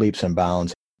grew leaps and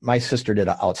bounds. My sister did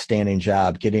an outstanding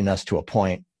job getting us to a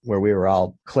point where we were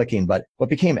all clicking. But what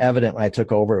became evident when I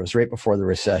took over, it was right before the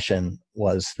recession,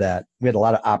 was that we had a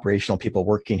lot of operational people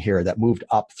working here that moved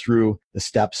up through the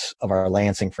steps of our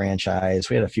Lansing franchise.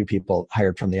 We had a few people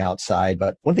hired from the outside,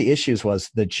 but one of the issues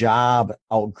was the job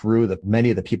outgrew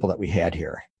many of the people that we had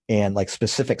here, and like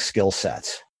specific skill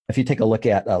sets. If you take a look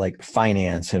at like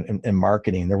finance and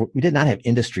marketing, we did not have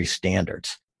industry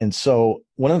standards. And so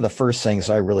one of the first things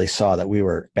I really saw that we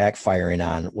were backfiring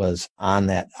on was on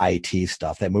that IT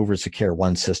stuff, that Mover Secure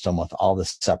one system with all the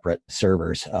separate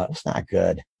servers. It was not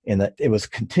good. And that it was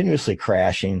continuously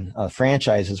crashing.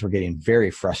 Franchises were getting very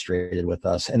frustrated with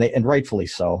us, and rightfully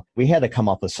so. We had to come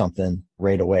up with something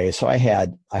right away. So I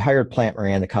hired Plant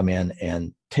Moran to come in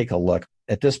and take a look.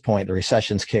 At this point, the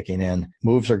recession's kicking in,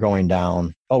 moves are going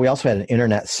down. Oh, we also had an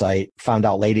internet site, found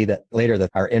out later that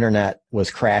our internet was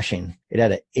crashing. It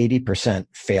had an 80%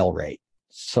 fail rate.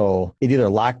 So it either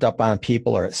locked up on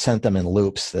people or it sent them in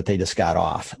loops that they just got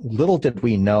off. Little did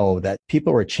we know that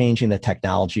people were changing the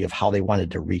technology of how they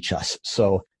wanted to reach us.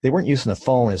 So they weren't using the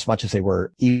phone as much as they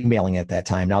were emailing at that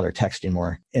time. Now they're texting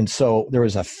more. And so there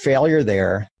was a failure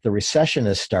there. The recession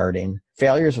is starting,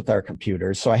 failures with our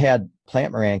computers. So I had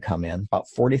Plant Moran come in, about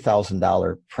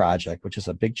 $40,000 project, which is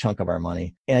a big chunk of our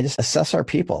money. And I just assess our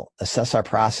people, assess our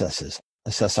processes,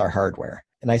 assess our hardware.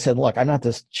 And I said, look, I'm not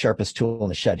the sharpest tool in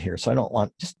the shed here. So I don't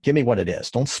want, just give me what it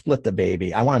is. Don't split the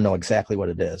baby. I want to know exactly what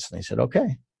it is. And they said,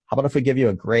 okay, how about if we give you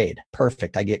a grade?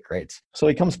 Perfect. I get grades. So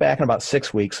he comes back in about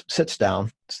 6 weeks, sits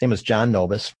down. His name is John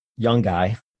Nobis, young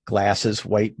guy, glasses,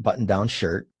 white button-down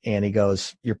shirt. And he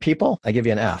goes, your people, I give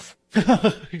you an F.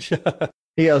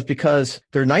 He goes, because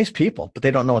they're nice people, but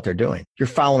they don't know what they're doing. You're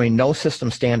following no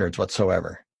system standards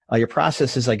whatsoever. Your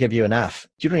processes, I give you an F.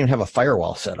 You don't even have a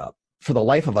firewall set up. For the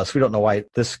life of us, we don't know why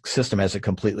this system hasn't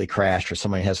completely crashed or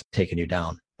somebody has taken you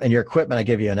down. And your equipment, I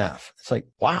give you an F. It's like,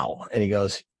 wow. And he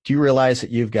goes, do you realize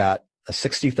that you've got a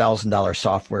 $60,000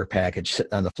 software package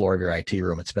sitting on the floor of your IT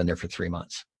room? It's been there for 3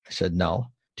 months. I said, no.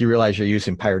 Do you realize you're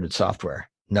using pirated software?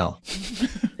 No.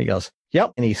 He goes,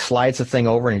 yep. And he slides the thing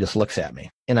over and he just looks at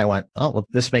me. And I went, oh, well,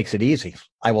 this makes it easy.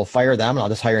 I will fire them and I'll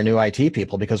just hire new IT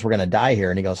people because we're going to die here.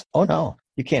 And he goes, oh, no.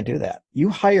 You can't do that. You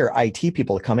hire IT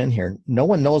people to come in here. No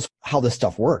one knows how this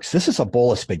stuff works. This is a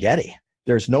bowl of spaghetti.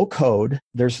 There's no code.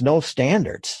 There's no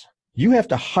standards. You have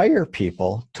to hire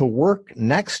people to work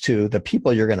next to the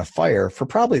people you're going to fire for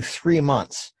probably 3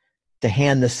 months to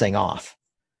hand this thing off.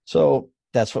 So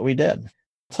that's what we did.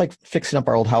 It's like fixing up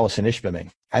our old house in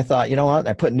Ishpeming. I thought, you know what?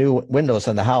 I put new windows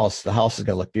in the house is going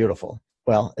to look beautiful.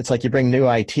 Well, it's like you bring new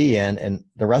IT in and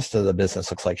the rest of the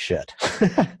business looks like shit.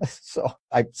 So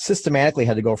I systematically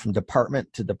had to go from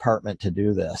department to department to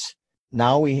do this.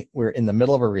 Now we're in the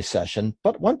middle of a recession.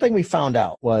 But one thing we found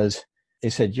out was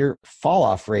they said your fall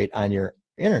off rate on your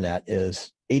internet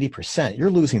is 80%.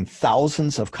 You're losing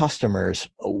thousands of customers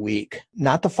a week.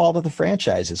 Not the fault of the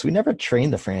franchises. We never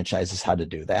trained the franchises how to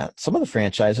do that. Some of the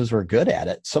franchises were good at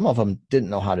it. Some of them didn't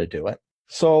know how to do it.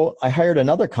 So I hired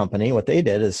another company. What they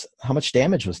did is how much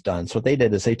damage was done. So what they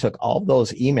did is they took all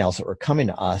those emails that were coming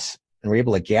to us and were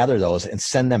able to gather those and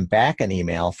send them back an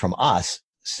email from us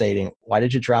stating, why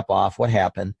did you drop off? What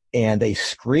happened? And they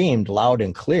screamed loud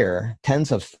and clear,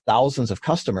 tens of thousands of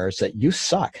customers, that you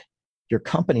suck. Your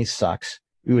company sucks.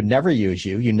 We would never use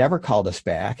you. You never called us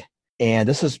back. And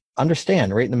this is,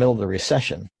 understand, right in the middle of the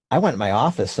recession. I went in my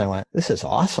office and I went, this is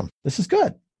awesome. This is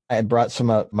good. I had brought some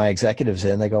of my executives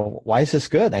in. They go, why is this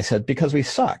good? And I said, because we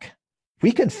suck.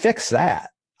 We can fix that.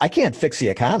 I can't fix the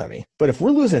economy. But if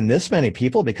we're losing this many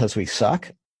people because we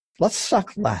suck, let's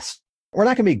suck less. We're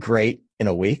not going to be great in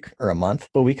a week or a month,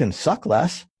 but we can suck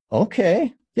less.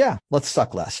 Okay. Yeah, let's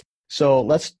suck less. So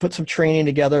let's put some training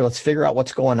together. Let's figure out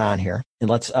what's going on here. And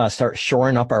let's start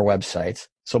shoring up our websites.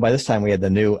 So by this time, we had the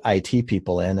new IT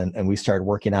people in, and we started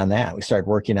working on that. We started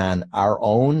working on our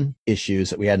own issues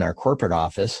that we had in our corporate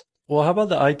office. Well, how about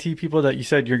the IT people that you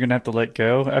said you're going to have to let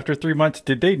go after 3 months?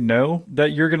 Did they know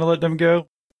that you're going to let them go?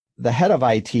 The head of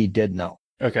IT did know,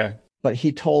 Okay. but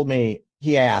he told me,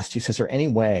 he asked, he says, is there any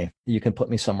way you can put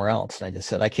me somewhere else? And I just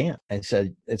said, I can't. I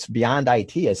said, it's beyond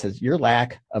IT. I said, your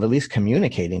lack of at least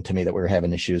communicating to me that we were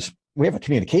having issues. We have a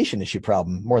communication issue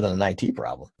problem more than an IT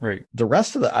problem. Right. The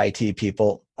rest of the IT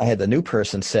people, I had the new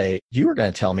person say, you were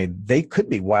going to tell me they could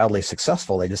be wildly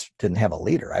successful. They just didn't have a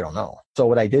leader. I don't know. So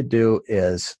what I did do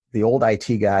is the old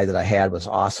IT guy that I had was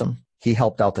awesome. He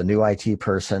helped out the new IT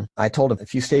person. I told him,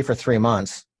 if you stay for 3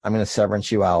 months, I'm going to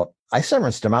severance you out. I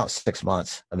severanced him out 6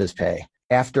 months of his pay.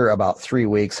 After about 3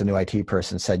 weeks, the new IT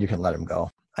person said, you can let him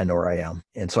go. I know where I am.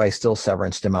 And so I still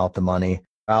severanced him out the money.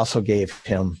 I also gave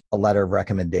him a letter of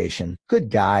recommendation. Good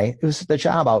guy. It was the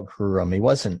job outgrew him. He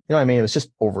wasn't, you know what I mean? It was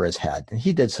just over his head. And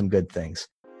he did some good things.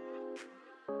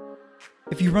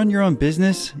 If you run your own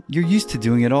business, you're used to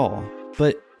doing it all.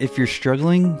 But if you're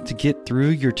struggling to get through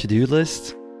your to-do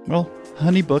list, well,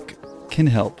 HoneyBook can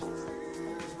help.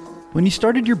 When you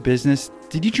started your business,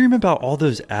 did you dream about all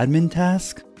those admin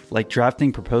tasks, like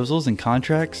drafting proposals and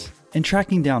contracts and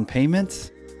tracking down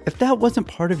payments? If that wasn't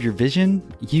part of your vision,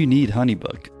 you need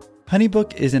HoneyBook.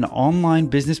 HoneyBook is an online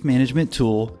business management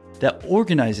tool that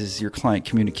organizes your client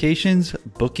communications,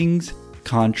 bookings,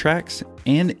 contracts,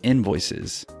 and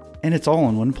invoices. And it's all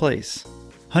in one place.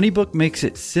 HoneyBook makes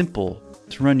it simple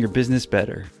to run your business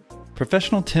better.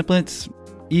 Professional templates,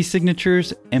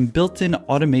 e-signatures, and built-in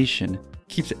automation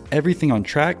keeps everything on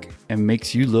track and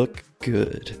makes you look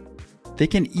good. They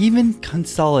can even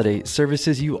consolidate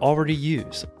services you already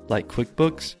use, like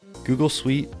QuickBooks, Google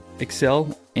Suite,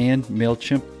 Excel, and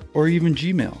MailChimp, or even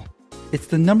Gmail. It's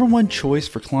the #1 choice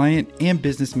for client and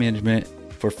business management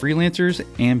for freelancers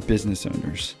and business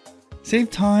owners.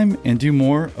 Save time and do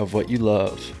more of what you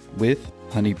love with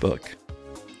HoneyBook.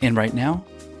 And right now,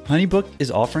 HoneyBook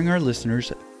is offering our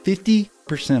listeners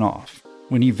 50% off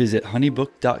when you visit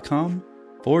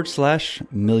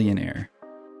honeybook.com/millionaire.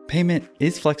 Payment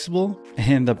is flexible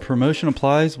and the promotion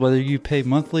applies whether you pay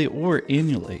monthly or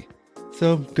annually.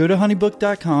 So go to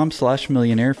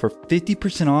honeybook.com/millionaire for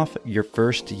 50% off your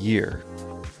first year.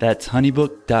 That's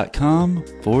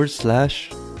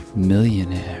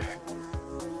honeybook.com/millionaire.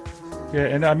 Yeah,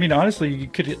 and I mean, honestly, you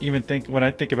could even think, when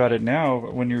I think about it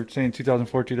now, when you're saying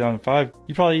 2004, 2005,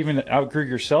 you probably even outgrew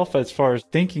yourself as far as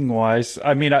thinking wise.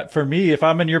 I mean, for me, if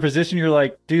I'm in your position, you're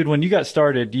like, dude, when you got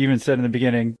started, you even said in the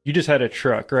beginning, you just had a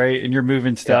truck, right? And you're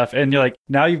moving stuff. Yeah. And you're like,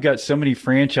 now you've got so many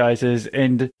franchises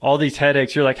and all these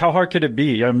headaches. You're like, how hard could it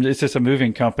be? It's just a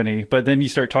moving company. But then you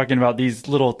start talking about these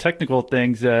little technical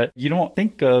things that you don't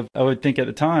think of, I would think at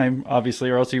the time, obviously,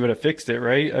 or else you would have fixed it,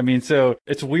 right? I mean, so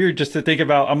it's weird just to think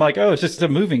about, I'm like, oh, it's just a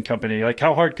moving company. Like,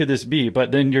 how hard could this be?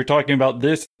 But then you're talking about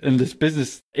this and this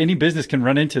business. Any business can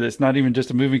run into this, not even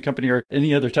just a moving company or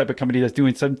any other type of company that's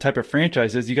doing some type of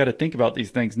franchises. You got to think about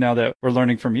these things now that we're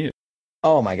learning from you.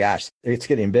 Oh my gosh, it's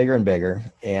getting bigger and bigger.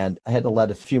 And I had to let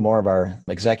a few more of our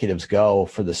executives go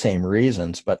for the same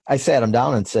reasons. But I sat them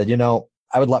down and said, you know,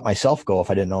 I would let myself go if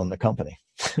I didn't own the company.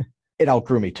 It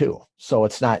outgrew me too. So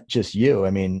it's not just you.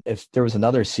 I mean, if there was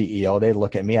another CEO, they'd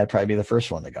look at me, I'd probably be the first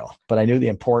one to go. But I knew the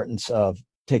importance of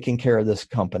taking care of this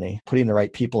company, putting the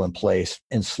right people in place,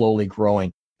 and slowly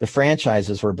growing. The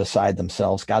franchises were beside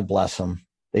themselves. God bless them.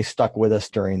 They stuck with us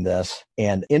during this.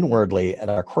 And inwardly at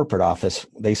our corporate office,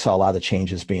 they saw a lot of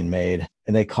changes being made,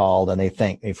 and they called and they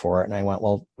thanked me for it. And I went,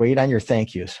 well, wait on your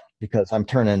thank yous, because I'm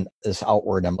turning this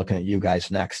outward. I'm looking at you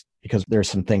guys next, because there's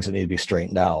some things that need to be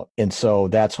straightened out. And so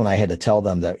that's when I had to tell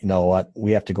them that, you know what,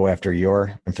 we have to go after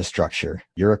your infrastructure,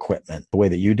 your equipment, the way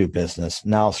that you do business.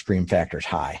 Now scream factor's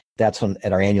high. That's when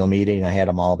at our annual meeting, I had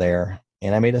them all there.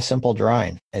 And I made a simple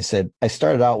drawing. I said, I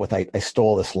started out with, I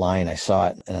stole this line. I saw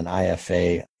it in an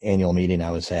IFA annual meeting I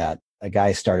was at. A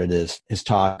guy started his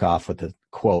talk off with the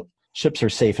quote, ships are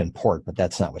safe in port, but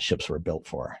that's not what ships were built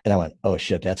for. And I went, oh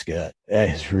shit, that's good. That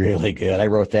is really good. I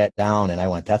wrote that down and I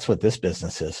went, that's what this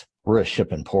business is. We're a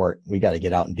ship in port. We got to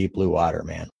get out in deep blue water,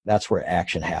 man. That's where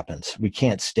action happens. We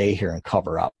can't stay here and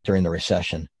cover up during the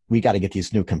recession. We got to get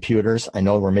these new computers. I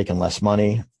know we're making less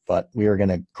money, but we are going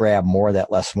to grab more of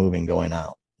that less moving going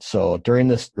out. So during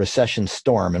this recession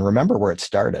storm, and remember where it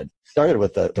started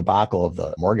with the debacle of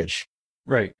the mortgage.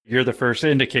 Right. You're the first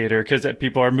indicator because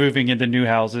people are moving into new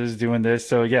houses doing this.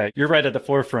 So yeah, you're right at the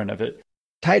forefront of it.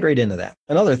 Tied right into that.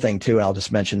 Another thing too, and I'll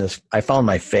just mention this, I found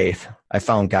my faith. I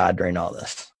found God during all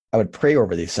this. I would pray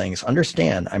over these things.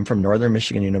 Understand, I'm from Northern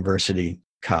Michigan University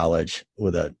College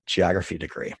with a geography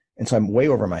degree. And so I'm way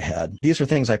over my head. These are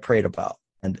things I prayed about,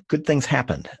 and good things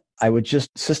happened. I would just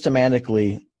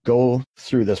systematically go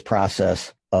through this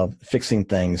process of fixing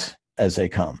things as they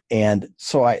come. And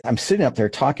so I'm sitting up there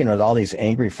talking with all these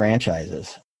angry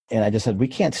franchises. And I just said, we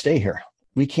can't stay here.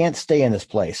 We can't stay in this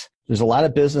place. There's a lot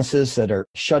of businesses that are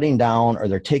shutting down or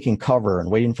they're taking cover and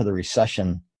waiting for the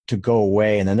recession to go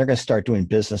away. And then they're going to start doing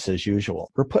business as usual.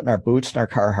 We're putting our boots and our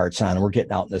Carhartts on and we're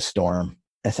getting out in this storm.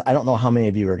 I don't know how many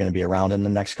of you are going to be around in the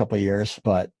next couple of years,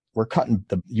 but we're cutting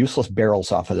the useless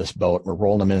barrels off of this boat. We're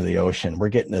rolling them into the ocean. We're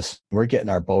getting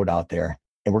our boat out there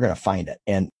and we're going to find it.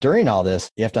 And during all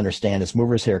this, you have to understand is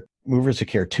Movers Who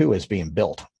Care 2 is being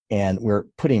built. And we're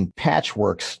putting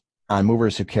patchworks on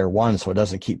Movers Who Care 1 so it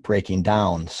doesn't keep breaking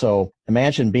down. So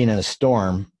imagine being in a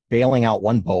storm, bailing out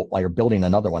one boat while you're building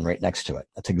another one right next to it.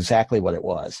 That's exactly what it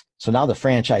was. So now the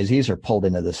franchisees are pulled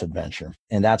into this adventure.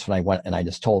 And that's when I went and I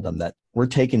just told them that we're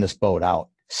taking this boat out.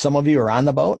 Some of you are on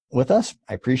the boat with us.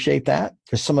 I appreciate that.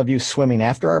 There's some of you swimming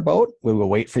after our boat. We will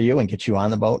wait for you and get you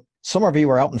on the boat. Some of you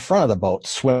are out in front of the boat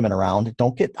swimming around.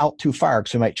 Don't get out too far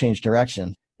because we might change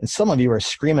direction. And some of you are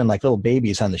screaming like little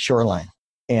babies on the shoreline.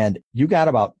 And you got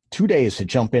about 2 days to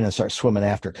jump in and start swimming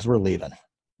after because we're leaving.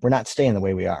 We're not staying the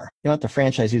way we are. You know what? The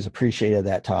franchisees appreciated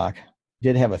that talk.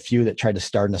 Did have a few that tried to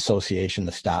start an association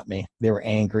to stop me. They were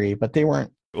angry, but they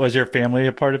weren't. Was your family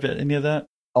a part of it, any of that?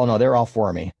 Oh, no, they're all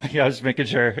for me. Yeah, I was just making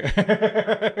sure.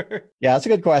 Yeah, that's a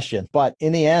good question. But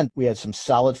in the end, we had some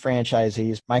solid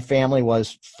franchisees. My family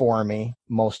was for me,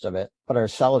 most of it. But our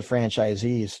solid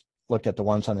franchisees looked at the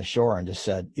ones on the shore and just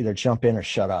said, either jump in or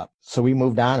shut up. So we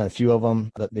moved on, and a few of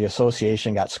them, the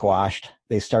association got squashed.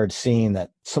 They started seeing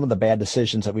that some of the bad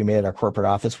decisions that we made at our corporate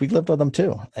office, we lived with them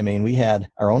too. I mean, we had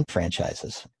our own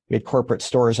franchises. We had corporate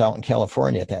stores out in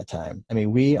California at that time. I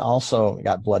mean, we also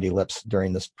got bloody lips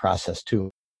during this process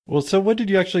too. Well, so what did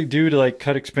you actually do to like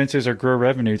cut expenses or grow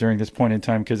revenue during this point in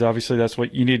time? Because obviously that's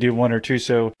what you need to do, one or two.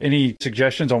 So any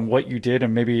suggestions on what you did?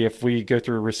 And maybe if we go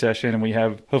through a recession and we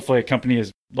have hopefully a company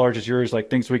as large as yours, like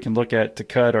things we can look at to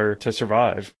cut or to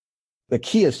survive. The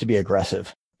key is to be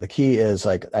aggressive. The key is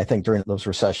like, I think during those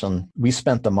recession, we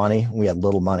spent the money, we had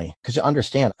little money. Because you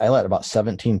understand, I let about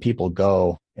 17 people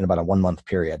go in about a 1 month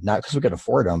period. Not because we could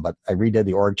afford them, but I redid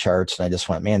the org charts and I just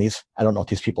went, man, I don't know what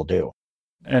these people do.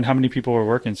 And how many people were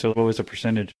working? So what was the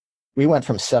percentage? We went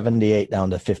from 78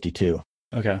 down to 52.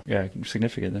 Okay. Yeah.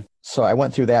 Significant then. So I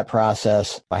went through that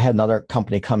process. I had another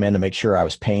company come in to make sure I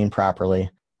was paying properly.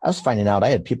 I was finding out I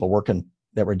had people working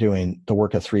that were doing the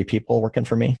work of 3 people working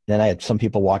for me. Then I had some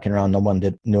people walking around. No one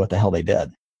knew what the hell they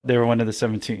did. They were one of the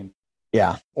 17.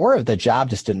 Yeah. Or if the job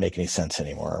just didn't make any sense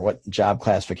anymore, what job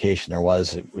classification there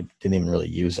was, didn't even really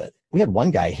use it. We had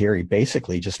one guy here. He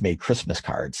basically just made Christmas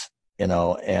cards,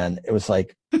 and it was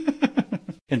like.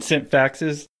 And sent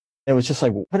faxes. It was just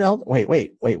like, what else?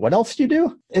 Wait, what else do you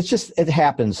do? It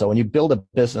happens. So when you build a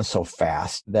business so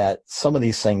fast that some of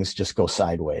these things just go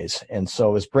sideways. And so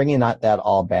it was bringing that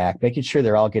all back, making sure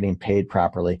they're all getting paid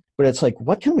properly. But it's like,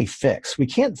 what can we fix? We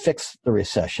can't fix the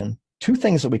recession. 2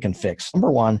 things that we can fix.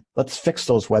 Number one, let's fix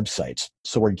those websites.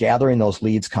 So we're gathering those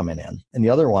leads coming in. And the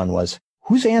other one was,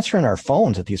 who's answering our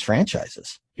phones at these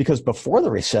franchises? Because before the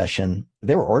recession,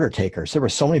 they were order takers. There were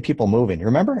so many people moving.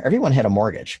 Remember, everyone had a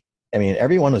mortgage. I mean,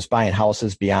 everyone was buying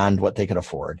houses beyond what they could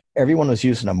afford. Everyone was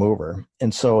using a mover.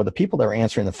 And so the people that were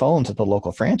answering the phones at the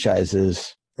local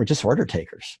franchises were just order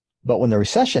takers. But when the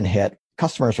recession hit,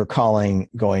 customers were calling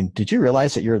going, did you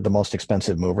realize that you're the most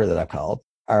expensive mover that I've called?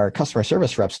 Our customer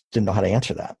service reps didn't know how to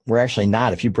answer that. We're actually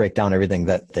not. If you break down everything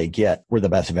that they get, we're the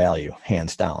best value,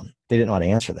 hands down. They didn't know how to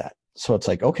answer that. So it's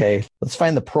like, okay, let's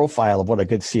find the profile of what a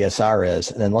good CSR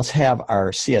is. And then let's have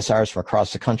our CSRs from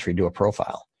across the country do a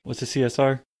profile. What's a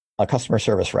CSR? A customer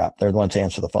service rep. They're the ones to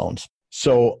answer the phones.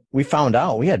 So we found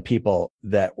out we had people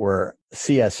that were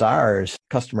CSRs,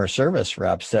 customer service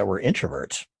reps, that were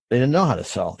introverts. They didn't know how to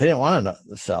sell. They didn't want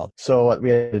to sell. So what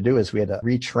we had to do is we had to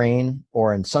retrain,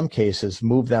 or in some cases,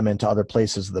 move them into other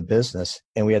places of the business.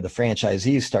 And we had the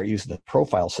franchisees start using the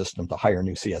profile system to hire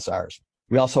new CSRs.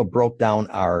 We also broke down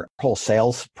our whole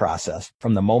sales process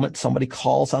from the moment somebody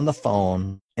calls on the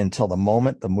phone until the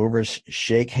moment the movers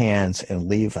shake hands and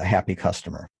leave a happy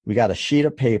customer. We got a sheet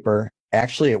of paper.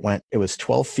 Actually, it was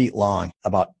 12 feet long,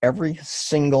 about every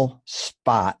single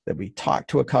spot that we talked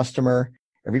to a customer,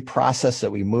 every process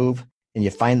that we move, and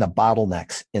you find the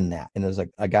bottlenecks in that. And there's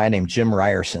a guy named Jim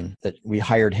Ryerson that we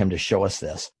hired him to show us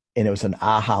this. And it was an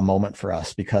aha moment for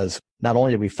us because not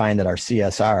only did we find that our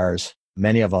CSRs,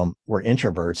 many of them were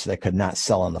introverts that could not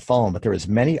sell on the phone, but there was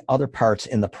many other parts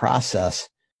in the process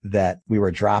that we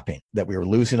were dropping, that we were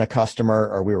losing a customer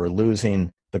or we were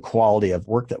losing the quality of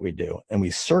work that we do. And we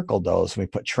circled those and we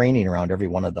put training around every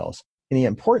one of those. And the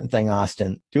important thing,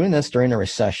 Austin, doing this during a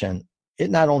recession, it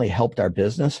not only helped our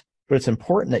business, but it's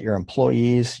important that your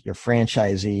employees, your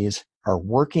franchisees are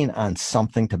working on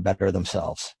something to better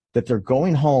themselves, that they're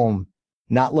going home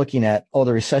not looking at, oh,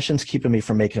 the recession's keeping me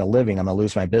from making a living, I'm going to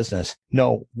lose my business.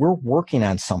 No, we're working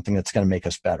on something that's going to make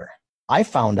us better. I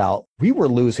found out we were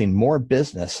losing more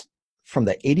business from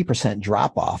the 80%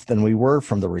 drop off than we were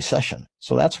from the recession.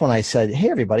 So that's when I said, hey,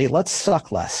 everybody, let's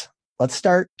suck less. Let's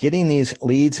start getting these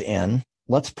leads in.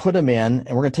 Let's put them in, and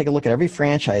we're going to take a look at every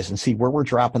franchise and see where we're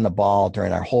dropping the ball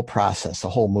during our whole process, the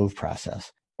whole move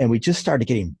process. And we just started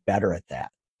getting better at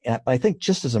that. And I think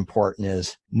just as important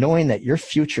is knowing that your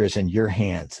future is in your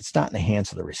hands. It's not in the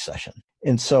hands of the recession.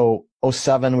 And so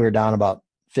 07, we were down about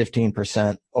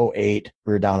 15%. 08,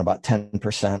 we were down about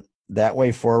 10%. That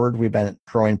way forward, we've been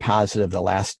growing positive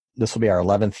this will be our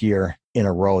 11th year in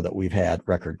a row that we've had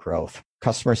record growth.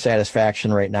 Customer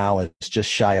satisfaction right now is just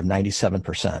shy of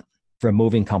 97%. For a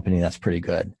moving company, that's pretty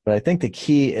good. But I think the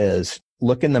key is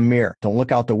look in the mirror. Don't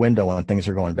look out the window when things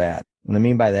are going bad. What I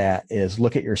mean by that is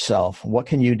look at yourself. What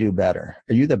can you do better?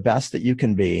 Are you the best that you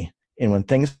can be? And when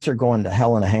things are going to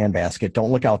hell in a handbasket,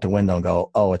 don't look out the window and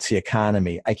go, oh, it's the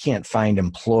economy. I can't find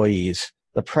employees.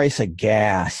 The price of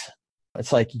gas.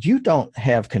 It's like you don't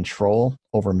have control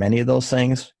over many of those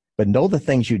things, but know the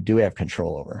things you do have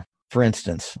control over. For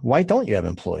instance, why don't you have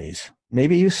employees?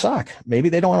 Maybe you suck. Maybe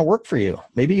they don't want to work for you.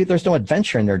 Maybe there's no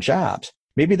adventure in their jobs.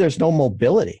 Maybe there's no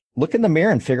mobility. Look in the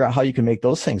mirror and figure out how you can make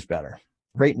those things better.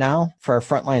 Right now, for our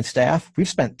frontline staff, we've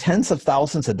spent tens of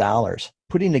thousands of dollars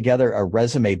putting together a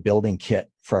resume building kit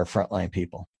for our frontline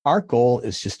people. Our goal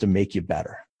is just to make you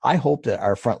better. I hope that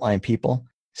our frontline people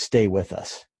stay with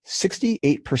us.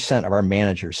 68% of our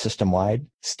managers system-wide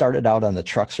started out on the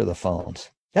trucks or the phones.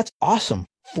 That's awesome.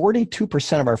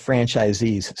 42% of our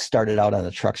franchisees started out on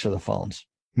the trucks or the phones.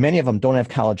 Many of them don't have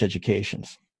college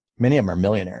educations. Many of them are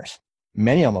millionaires.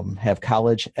 Many of them have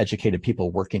college-educated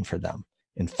people working for them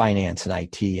in finance and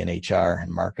IT and HR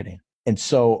and marketing. And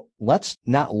so let's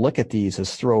not look at these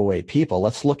as throwaway people.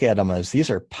 Let's look at them as these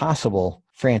are possible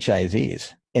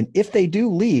franchisees. And if they do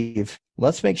leave,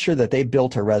 let's make sure that they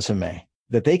built a resume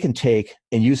that they can take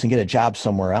and use and get a job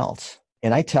somewhere else.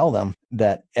 And I tell them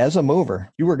that as a mover,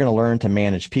 you are going to learn to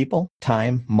manage people,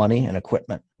 time, money, and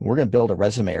equipment. We're going to build a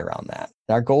resume around that.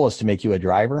 Our goal is to make you a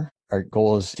driver. Our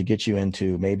goal is to get you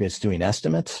into, maybe it's doing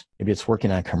estimates. Maybe it's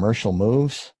working on commercial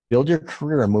moves. Build your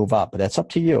career and move up, but that's up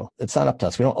to you. It's not up to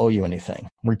us. We don't owe you anything.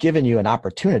 We're giving you an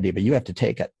opportunity, but you have to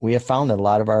take it. We have found that a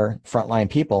lot of our frontline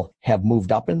people have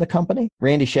moved up in the company.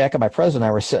 Randy Shaka, my president, and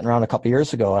I were sitting around a couple of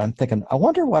years ago, and I'm thinking, I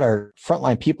wonder what our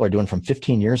frontline people are doing from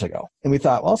 15 years ago. And we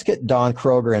thought, well, let's get Dawn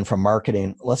Kroger in from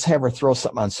marketing. Let's have her throw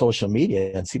something on social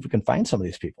media and see if we can find some of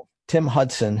these people. Tim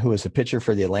Hudson, who is a pitcher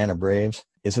for the Atlanta Braves,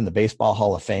 is in the Baseball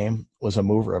Hall of Fame, was a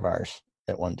mover of ours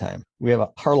at one time. We have a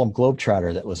Harlem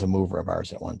Globetrotter that was a mover of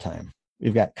ours at one time.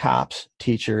 We've got cops,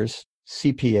 teachers,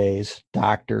 CPAs,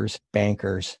 doctors,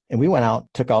 bankers. And we went out,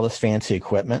 took all this fancy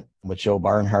equipment with Joe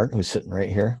Barnhart, who's sitting right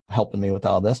here, helping me with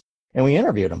all this. And we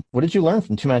interviewed him. What did you learn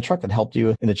from Two Man Truck that helped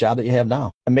you in the job that you have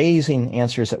now? Amazing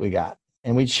answers that we got.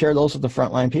 And we'd share those with the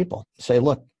frontline people. Say,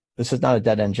 look, this is not a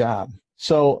dead-end job.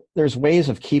 So there's ways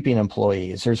of keeping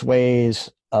employees. There's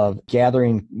ways of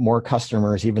gathering more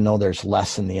customers, even though there's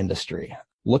less in the industry.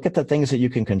 Look at the things that you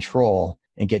can control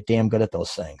and get damn good at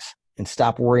those things. And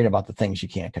stop worrying about the things you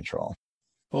can't control.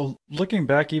 Well, looking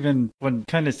back, even when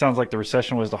kind of sounds like the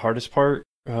recession was the hardest part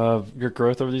of your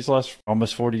growth over these last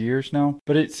almost 40 years now.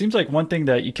 But it seems like one thing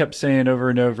that you kept saying over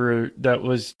and over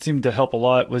that seemed to help a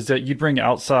lot was that you'd bring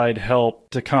outside help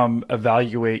to come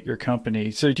evaluate your company.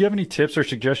 So do you have any tips or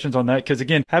suggestions on that? Because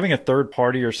again, having a third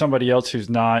party or somebody else who's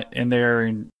not in there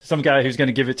and some guy who's going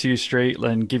to give it to you straight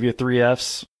and give you 3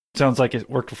 Fs sounds like it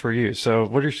worked for you. So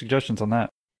what are your suggestions on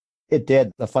that? It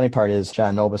did. The funny part is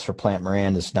John Nobis for Plant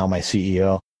Moran is now my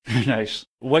CEO. Nice.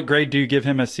 What grade do you give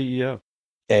him as CEO?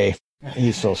 A.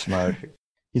 He's so smart.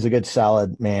 He's a good,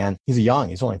 solid man. He's young.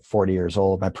 He's only 40 years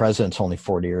old. My president's only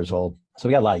 40 years old. So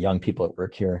we got a lot of young people at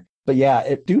work here. But yeah,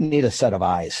 it do need a set of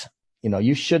eyes. You know,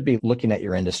 you should be looking at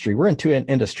your industry. We're in 2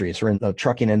 industries. We're in the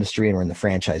trucking industry and we're in the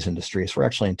franchise industry. So we're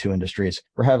actually in 2 industries.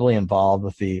 We're heavily involved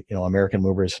with the, American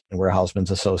Movers and Warehousemen's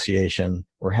Association.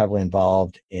 We're heavily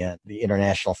involved in the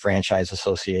International Franchise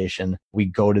Association. We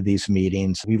go to these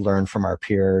meetings. We learn from our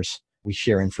peers. We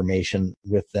share information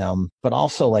with them, but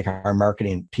also like our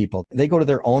marketing people, they go to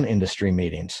their own industry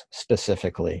meetings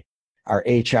specifically. Our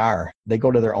HR, they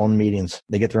go to their own meetings.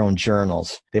 They get their own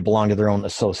journals. They belong to their own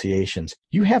associations.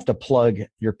 You have to plug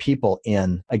your people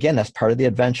in. Again, that's part of the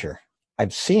adventure.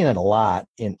 I've seen it a lot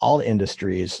in all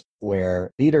industries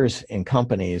where leaders in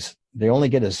companies, they only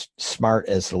get as smart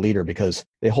as the leader because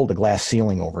they hold a glass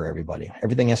ceiling over everybody.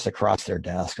 Everything has to cross their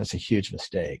desk. It's a huge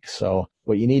mistake. So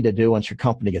what you need to do once your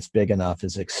company gets big enough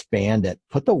is expand it,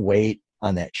 put the weight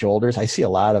on that shoulders. I see a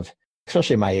lot of,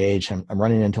 especially my age, I'm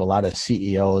running into a lot of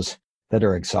CEOs that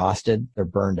are exhausted. They're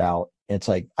burned out. It's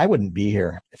like, I wouldn't be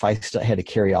here if I still had to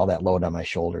carry all that load on my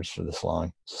shoulders for this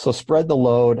long. So spread the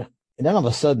load. And then all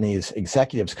of a sudden, these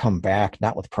executives come back,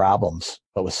 not with problems,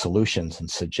 but with solutions and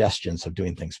suggestions of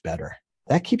doing things better.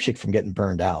 That keeps you from getting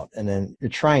burned out. And then you're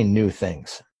trying new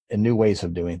things and new ways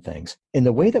of doing things. In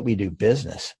the way that we do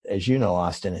business, as you know,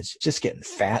 Austin, it's just getting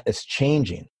fat. It's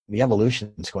changing. The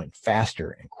evolution is going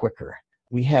faster and quicker.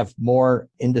 We have more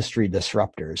industry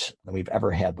disruptors than we've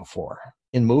ever had before.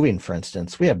 In moving, for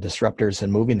instance, we have disruptors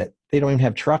in moving that they don't even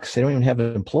have trucks. They don't even have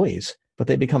employees, but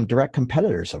they become direct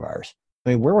competitors of ours. I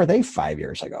mean, where were they 5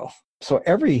 years ago? So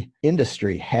every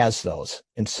industry has those.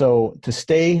 And so to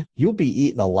stay, you'll be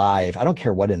eaten alive. I don't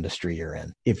care what industry you're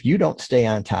in. If you don't stay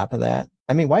on top of that,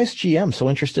 I mean, why is GM so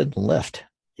interested in Lyft?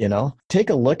 You know,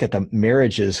 take a look at the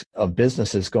marriages of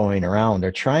businesses going around.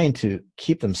 They're trying to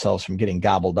keep themselves from getting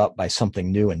gobbled up by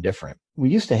something new and different. We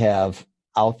used to have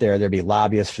out there'd be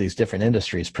lobbyists for these different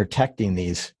industries protecting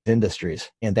these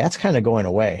industries. And that's kind of going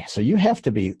away. So you have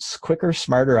to be quicker,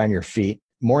 smarter on your feet,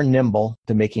 more nimble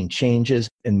to making changes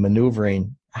and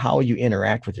maneuvering how you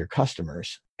interact with your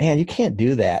customers. And you can't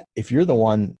do that if you're the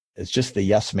one that's just the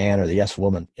yes man or the yes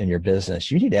woman in your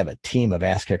business. You need to have a team of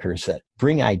ass kickers that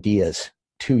bring ideas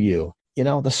to you. You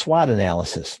know, the SWOT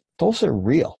analysis, those are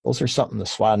real. Those are something the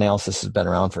SWOT analysis has been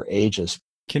around for ages.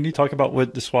 Can you talk about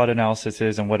what the SWOT analysis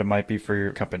is and what it might be for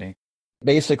your company?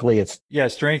 Basically, it's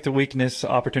strength, weakness,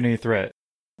 opportunity, threat.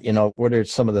 You know, what are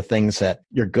some of the things that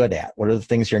you're good at? What are the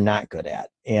things you're not good at?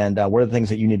 And what are the things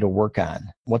that you need to work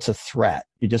on? What's a threat?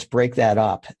 You just break that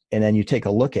up and then you take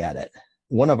a look at it.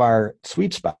 One of our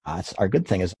sweet spots, our good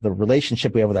thing is the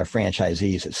relationship we have with our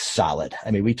franchisees is solid.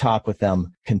 I mean, we talk with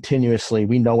them continuously.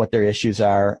 We know what their issues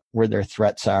are, where their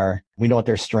threats are. We know what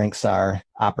their strengths are,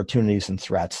 opportunities and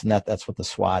threats. And that's what the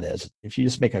SWOT is. If you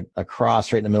just make a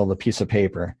cross right in the middle of a piece of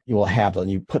paper, you will have them.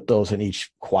 You put those in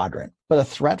each quadrant. But a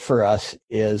threat for us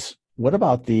is, what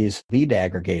about these lead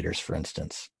aggregators, for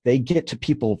instance? They get to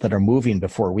people that are moving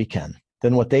before we can.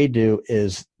 Then what they do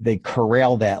is they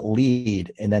corral that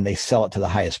lead and then they sell it to the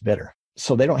highest bidder.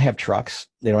 So they don't have trucks.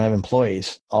 They don't have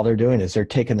employees. All they're doing is they're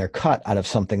taking their cut out of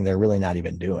something they're really not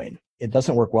even doing. It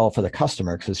doesn't work well for the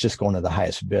customer because it's just going to the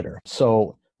highest bidder.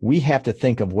 So we have to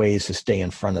think of ways to stay in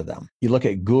front of them. You look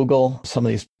at Google, some of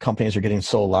these companies are getting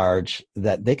so large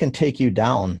that they can take you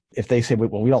down if they say,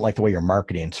 well, we don't like the way you're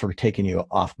marketing, so we're taking you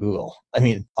off Google. I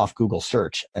mean, off Google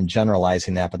search. I'm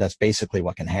generalizing that, but that's basically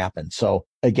what can happen. So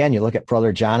again, you look at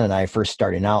Brother John and I first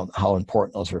starting out, how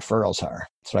important those referrals are.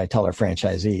 So I tell our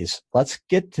franchisees, let's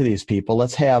get to these people.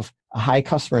 Let's have a high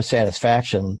customer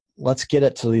satisfaction. Let's get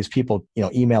it so these people,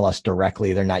 email us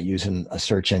directly. They're not using a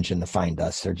search engine to find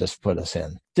us. They're just put us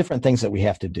in. Different things that we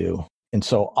have to do. And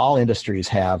so all industries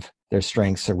have their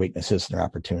strengths, their weaknesses, their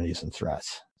opportunities and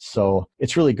threats. So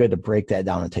it's really good to break that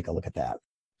down and take a look at that.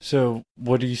 So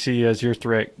what do you see as your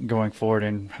threat going forward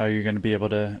and how you're going to be able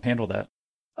to handle that?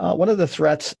 One of the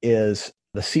threats is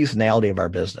the seasonality of our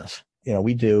business.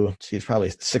 We do probably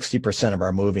 60% of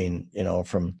our moving,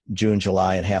 from June,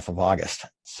 July, and half of August.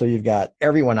 So you've got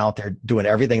everyone out there doing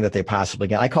everything that they possibly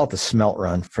can. I call it the smelt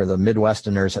run for the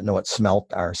Midwesterners that know what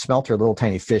smelt are. Smelt are little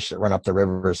tiny fish that run up the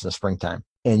rivers in the springtime.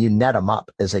 And you net them up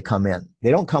as they come in.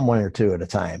 They don't come one or two at a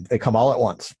time. They come all at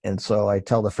once. And so I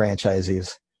tell the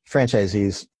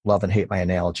franchisees love and hate my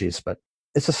analogies, but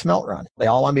it's a smelt run. They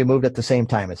all want to be moved at the same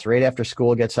time. It's right after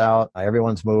school gets out.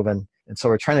 Everyone's moving. And so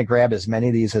we're trying to grab as many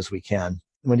of these as we can.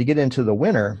 When you get into the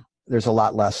winter, there's a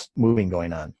lot less moving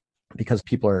going on because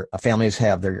families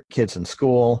have their kids in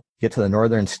school. Get to the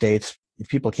northern states, if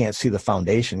people can't see the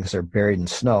foundation because they're buried in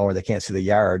snow or they can't see the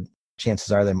yard,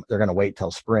 chances are they're going to wait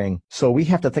till spring. So we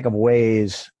have to think of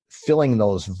ways filling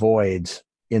those voids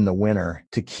in the winter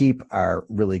to keep our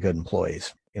really good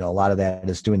employees. A lot of that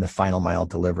is doing the final mile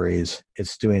deliveries.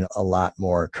 It's doing a lot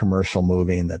more commercial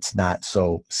moving that's not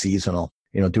so seasonal.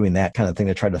 Doing that kind of thing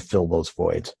to try to fill those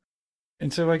voids.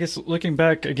 And so I guess looking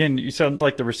back, again, you sound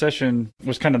like the recession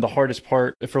was kind of the hardest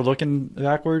part if we're looking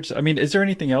backwards. I mean, is there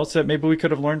anything else that maybe we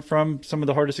could have learned from some of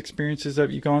the hardest experiences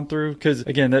that you've gone through? Because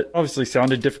again, that obviously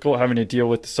sounded difficult having to deal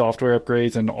with the software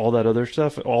upgrades and all that other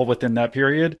stuff all within that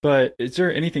period. But is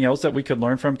there anything else that we could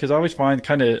learn from? Because I always find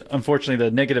kind of, unfortunately,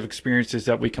 the negative experiences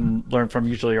that we can learn from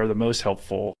usually are the most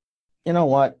helpful. You know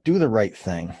what? Do the right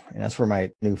thing. And that's where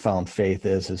my newfound faith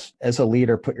is as a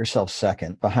leader, put yourself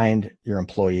second behind your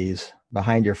employees.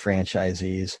 behind your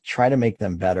franchisees. Try to make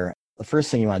them better. The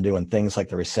first thing you want to do when things like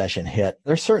the recession hit,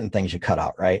 there's certain things you cut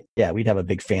out, right? Yeah, we'd have a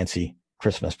big fancy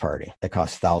Christmas party that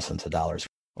costs thousands of dollars.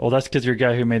 Well, that's because your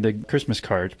guy who made the Christmas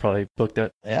cards probably booked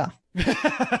it. Yeah.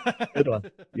 Good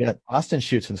one. Yeah. Austin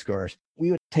shoots and scores.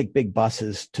 We would take big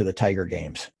buses to the Tiger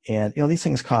games. And, these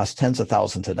things cost tens of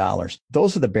thousands of dollars.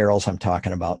 Those are the barrels I'm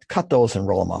talking about. Cut those and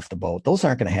roll them off the boat. Those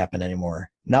aren't going to happen anymore.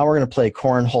 Now we're going to play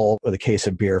cornhole with a case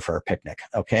of beer for our picnic.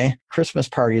 Okay. Christmas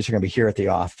parties are going to be here at the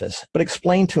office, but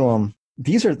explain to them,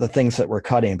 these are the things that we're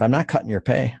cutting, but I'm not cutting your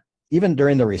pay. Even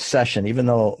during the recession, even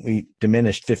though we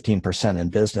diminished 15% in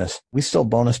business, we still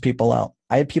bonus people out.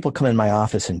 I had people come in my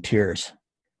office in tears.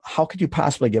 How could you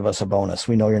possibly give us a bonus?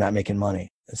 We know you're not making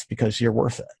money. It's because you're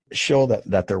worth it. Show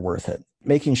that they're worth it.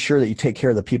 Making sure that you take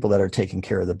care of the people that are taking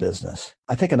care of the business.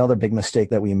 I think another big mistake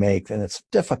that we make, and it's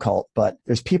difficult, but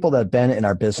there's people that have been in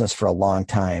our business for a long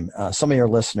time. Some of your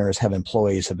listeners have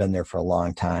employees who have been there for a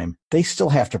long time. They still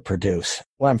have to produce.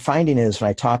 What I'm finding is when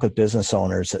I talk with business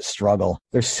owners that struggle,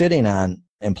 they're sitting on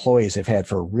employees they've had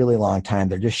for a really long time.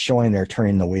 They're just showing they're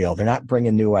turning the wheel. They're not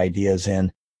bringing new ideas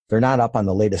in. They're not up on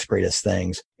the latest, greatest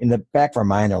things. In the back of our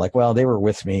mind, they're like, well, they were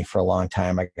with me for a long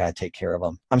time. I got to take care of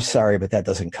them. I'm sorry, but that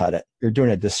doesn't cut it. You're doing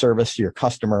a disservice to your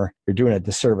customer. You're doing a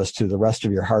disservice to the rest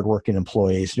of your hardworking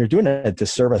employees. You're doing a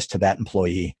disservice to that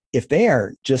employee. If they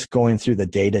are just going through the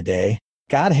day-to-day,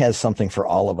 God has something for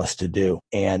all of us to do.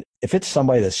 And if it's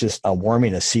somebody that's just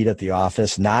warming a seat at the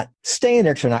office, not staying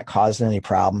there because they're not causing any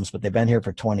problems, but they've been here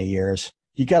for 20 years,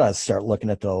 you got to start looking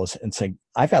at those and say,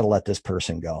 I've got to let this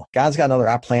person go. God's got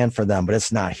another plan for them, but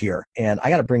it's not here. And I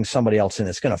got to bring somebody else in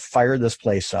that's going to fire this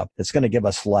place up. That's going to give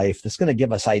us life. That's going to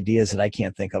give us ideas that I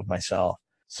can't think of myself.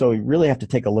 So we really have to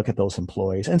take a look at those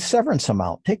employees and severance them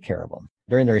out. Take care of them.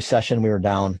 During the recession, we were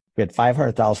down. We had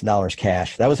 $500,000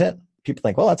 cash. That was it. People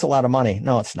think, well, that's a lot of money.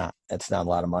 No, it's not. It's not a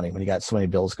lot of money when you got so many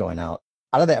bills going out.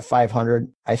 Out of that 500,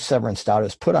 I severanced out. It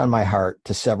was put on my heart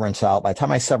to severance out. By the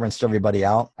time I severanced everybody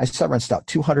out, I severanced out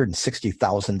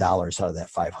 $260,000 out of that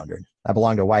 500. I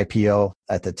belonged to YPO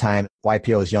at the time.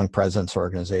 YPO is Young Presidents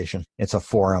Organization. It's a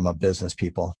forum of business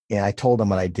people. And I told them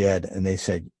what I did, and they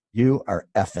said, you are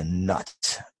effing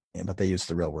nuts. But they used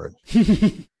the real word.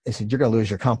 They said, you're going to lose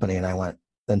your company. And I went,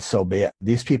 then so be it.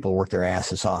 These people worked their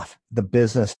asses off. The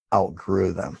business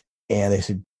outgrew them. And they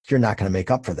said, you're not going to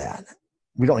make up for that.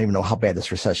 We don't even know how bad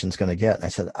this recession is going to get. And I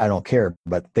said, I don't care,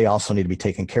 but they also need to be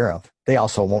taken care of. They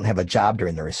also won't have a job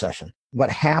during the recession. What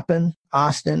happened,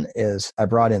 Austin, is I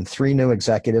brought in 3 new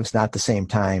executives, not at the same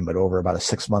time, but over about a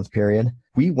 6-month period.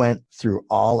 We went through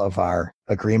all of our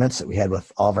agreements that we had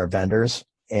with all of our vendors.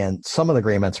 And some of the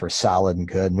agreements were solid and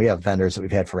good. And we have vendors that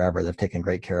we've had forever that have taken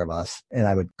great care of us. And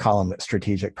I would call them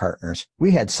strategic partners.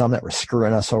 We had some that were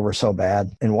screwing us over so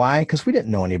bad. And why? Because we didn't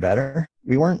know any better.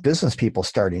 We weren't business people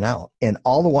starting out. And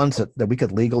all the ones that we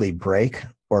could legally break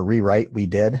or rewrite, we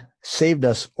did, saved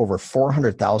us over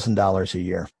 $400,000 a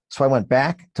year. So I went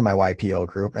back to my YPO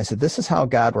group and I said, this is how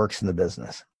God works in the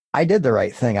business. I did the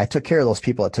right thing. I took care of those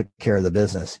people that took care of the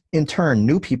business. In turn,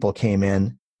 new people came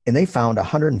in and they found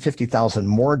 $150,000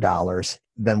 more dollars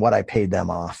than what I paid them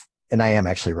off. And I am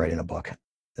actually writing a book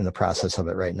in the process of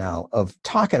it right now, of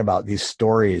talking about these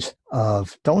stories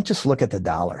of don't just look at the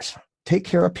dollars. Take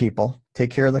care of people,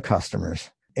 take care of the customers,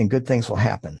 and good things will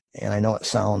happen. And I know it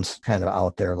sounds kind of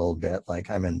out there a little bit, like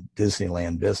I'm in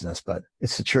Disneyland business, but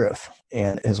it's the truth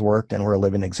and it has worked and we're a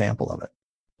living example of it.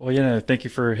 Well, yeah, thank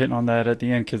you for hitting on that at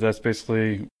the end, because that's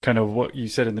basically kind of what you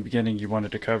said in the beginning you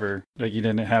wanted to cover. Like you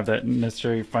didn't have that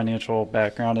necessary financial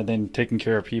background and then taking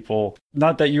care of people.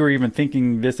 Not that you were even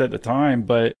thinking this at the time,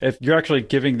 but if you're actually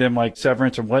giving them like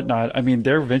severance and whatnot, I mean,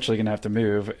 they're eventually going to have to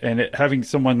move. And having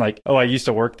someone like, oh, I used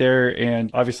to work there,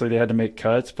 and obviously they had to make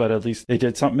cuts, but at least they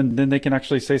did something, and then they can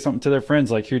actually say something to their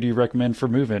friends like, who do you recommend for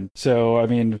moving? So, I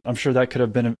mean, I'm sure that could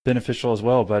have been beneficial as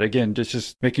well. But again,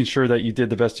 just making sure that you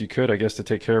did the best you could, I guess, to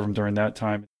take care of them during that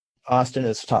time. Austin,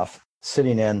 it's tough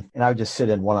sitting in, and I would just sit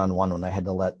in one-on-one when I had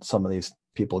to let some of these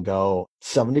people go.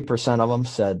 70% of them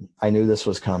said, I knew this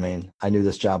was coming. I knew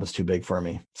this job was too big for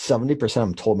me. 70% of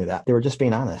them told me that. They were just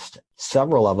being honest.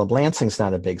 Several of them, Lansing's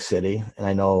not a big city, and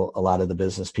I know a lot of the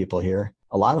business people here.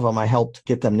 A lot of them, I helped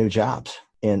get them new jobs.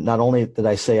 And not only did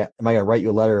I say, am I going to write you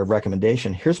a letter of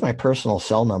recommendation? Here's my personal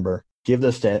cell number. Give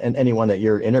this to anyone that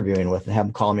you're interviewing with and have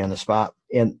them call me on the spot.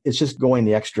 And it's just going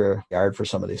the extra yard for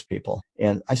some of these people.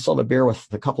 And I still have a beer with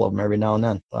a couple of them every now and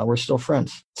then. We're still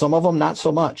friends. Some of them, not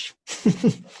so much.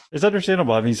 It's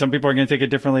understandable. I mean, some people are going to take it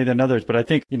differently than others, but I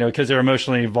think, because they're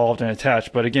emotionally involved and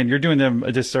attached. But again, you're doing them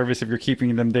a disservice if you're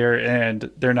keeping them there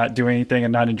and they're not doing anything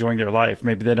and not enjoying their life.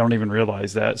 Maybe they don't even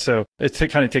realize that. So it's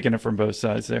kind of taking it from both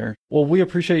sides there. Well, we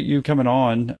appreciate you coming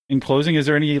on. In closing, is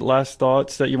there any last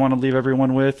thoughts that you want to leave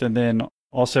everyone with? And then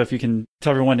also, if you can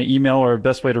tell everyone an email or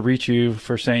best way to reach you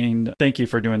for saying thank you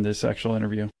for doing this actual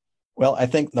interview. Well, I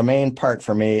think the main part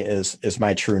for me is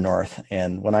my true north.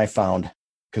 And when I found,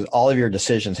 because all of your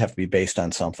decisions have to be based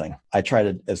on something, I try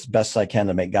to, as best I can,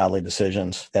 to make godly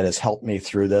decisions. That has helped me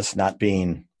through this, not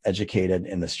being educated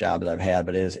in this job that I've had,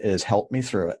 but it has helped me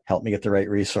through it, helped me get the right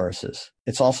resources.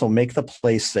 It's also make the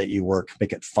place that you work,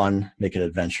 make it fun, make it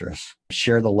adventurous.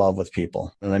 Share the love with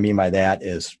people. And what I mean by that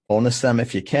is bonus them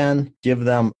if you can, give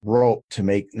them rope to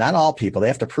make, not all people, they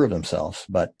have to prove themselves,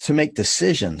 but to make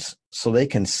decisions so they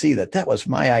can see that was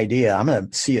my idea. I'm going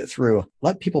to see it through.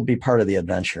 Let people be part of the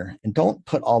adventure and don't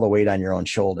put all the weight on your own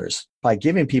shoulders. By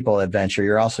giving people adventure,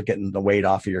 you're also getting the weight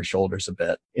off of your shoulders a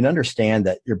bit, and understand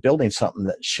that you're building something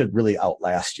that should really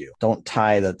outlast you. Don't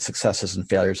tie the successes and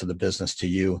failures of the business to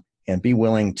you, and be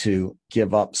willing to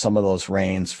give up some of those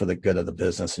reins for the good of the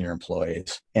business and your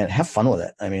employees, and have fun with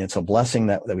it. I mean, it's a blessing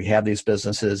that we have these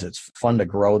businesses. It's fun to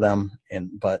grow them,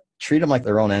 but treat them like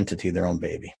their own entity, their own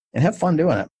baby, and have fun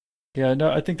doing it. Yeah,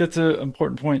 no, I think that's an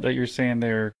important point that you're saying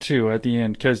there too at the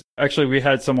end, because actually we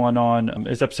had someone on,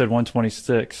 it's episode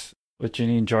 126 with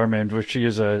Janine Jarman, where she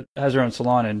has her own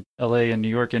salon in LA and New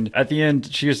York. And at the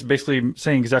end, she was basically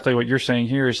saying exactly what you're saying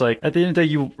here is like, at the end of the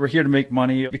day, we're here to make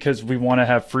money because we want to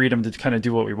have freedom to kind of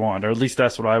do what we want, or at least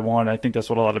that's what I want. I think that's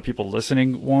what a lot of people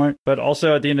listening want. But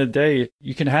also at the end of the day,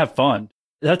 you can have fun.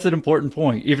 That's an important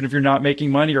point. Even if you're not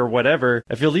making money or whatever,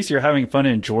 if at least you're having fun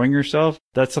and enjoying yourself,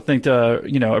 that's something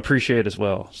to, appreciate as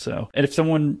well. So, and if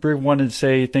someone wanted to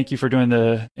say thank you for doing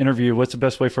the interview, what's the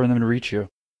best way for them to reach you?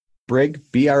 Brig,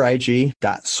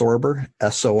 BRIG.Sorber,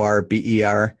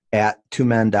 SORBER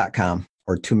 @twomen.com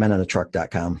or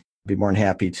twomeninatruck.com. Be more than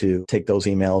happy to take those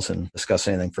emails and discuss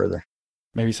anything further.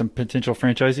 Maybe some potential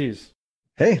franchisees.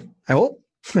 Hey, I hope.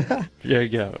 There you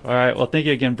go. All right. Well, thank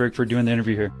you again, Brig, for doing the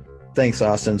interview here. Thanks,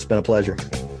 Austin. It's been a pleasure.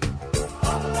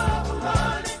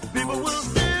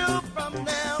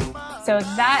 So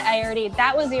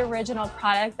that was the original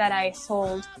product that I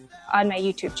sold on my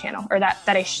YouTube channel, or that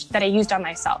I used on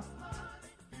myself.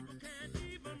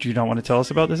 Do you not want to tell us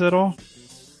about this at all?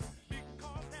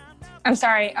 I'm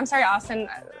sorry, Austin.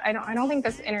 I don't think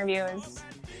this interview is.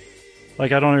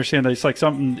 Like, I don't understand that. It's like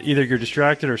something, either you're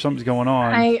distracted or something's going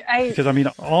on. Because I mean,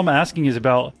 all I'm asking is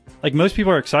about, like, most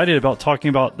people are excited about talking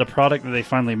about the product that they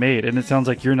finally made, and it sounds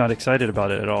like you're not excited about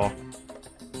it at all.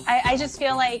 I just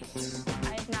feel like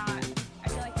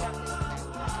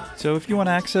So if you want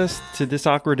access to this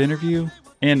awkward interview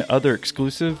and other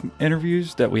exclusive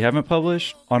interviews that we haven't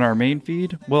published on our main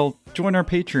feed, well, join our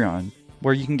Patreon,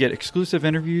 where you can get exclusive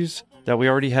interviews that we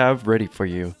already have ready for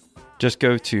you. Just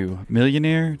go to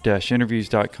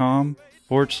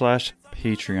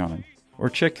millionaire-interviews.com/Patreon, or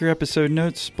check your episode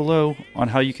notes below on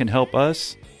how you can help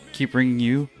us keep bringing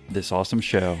you this awesome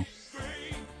show.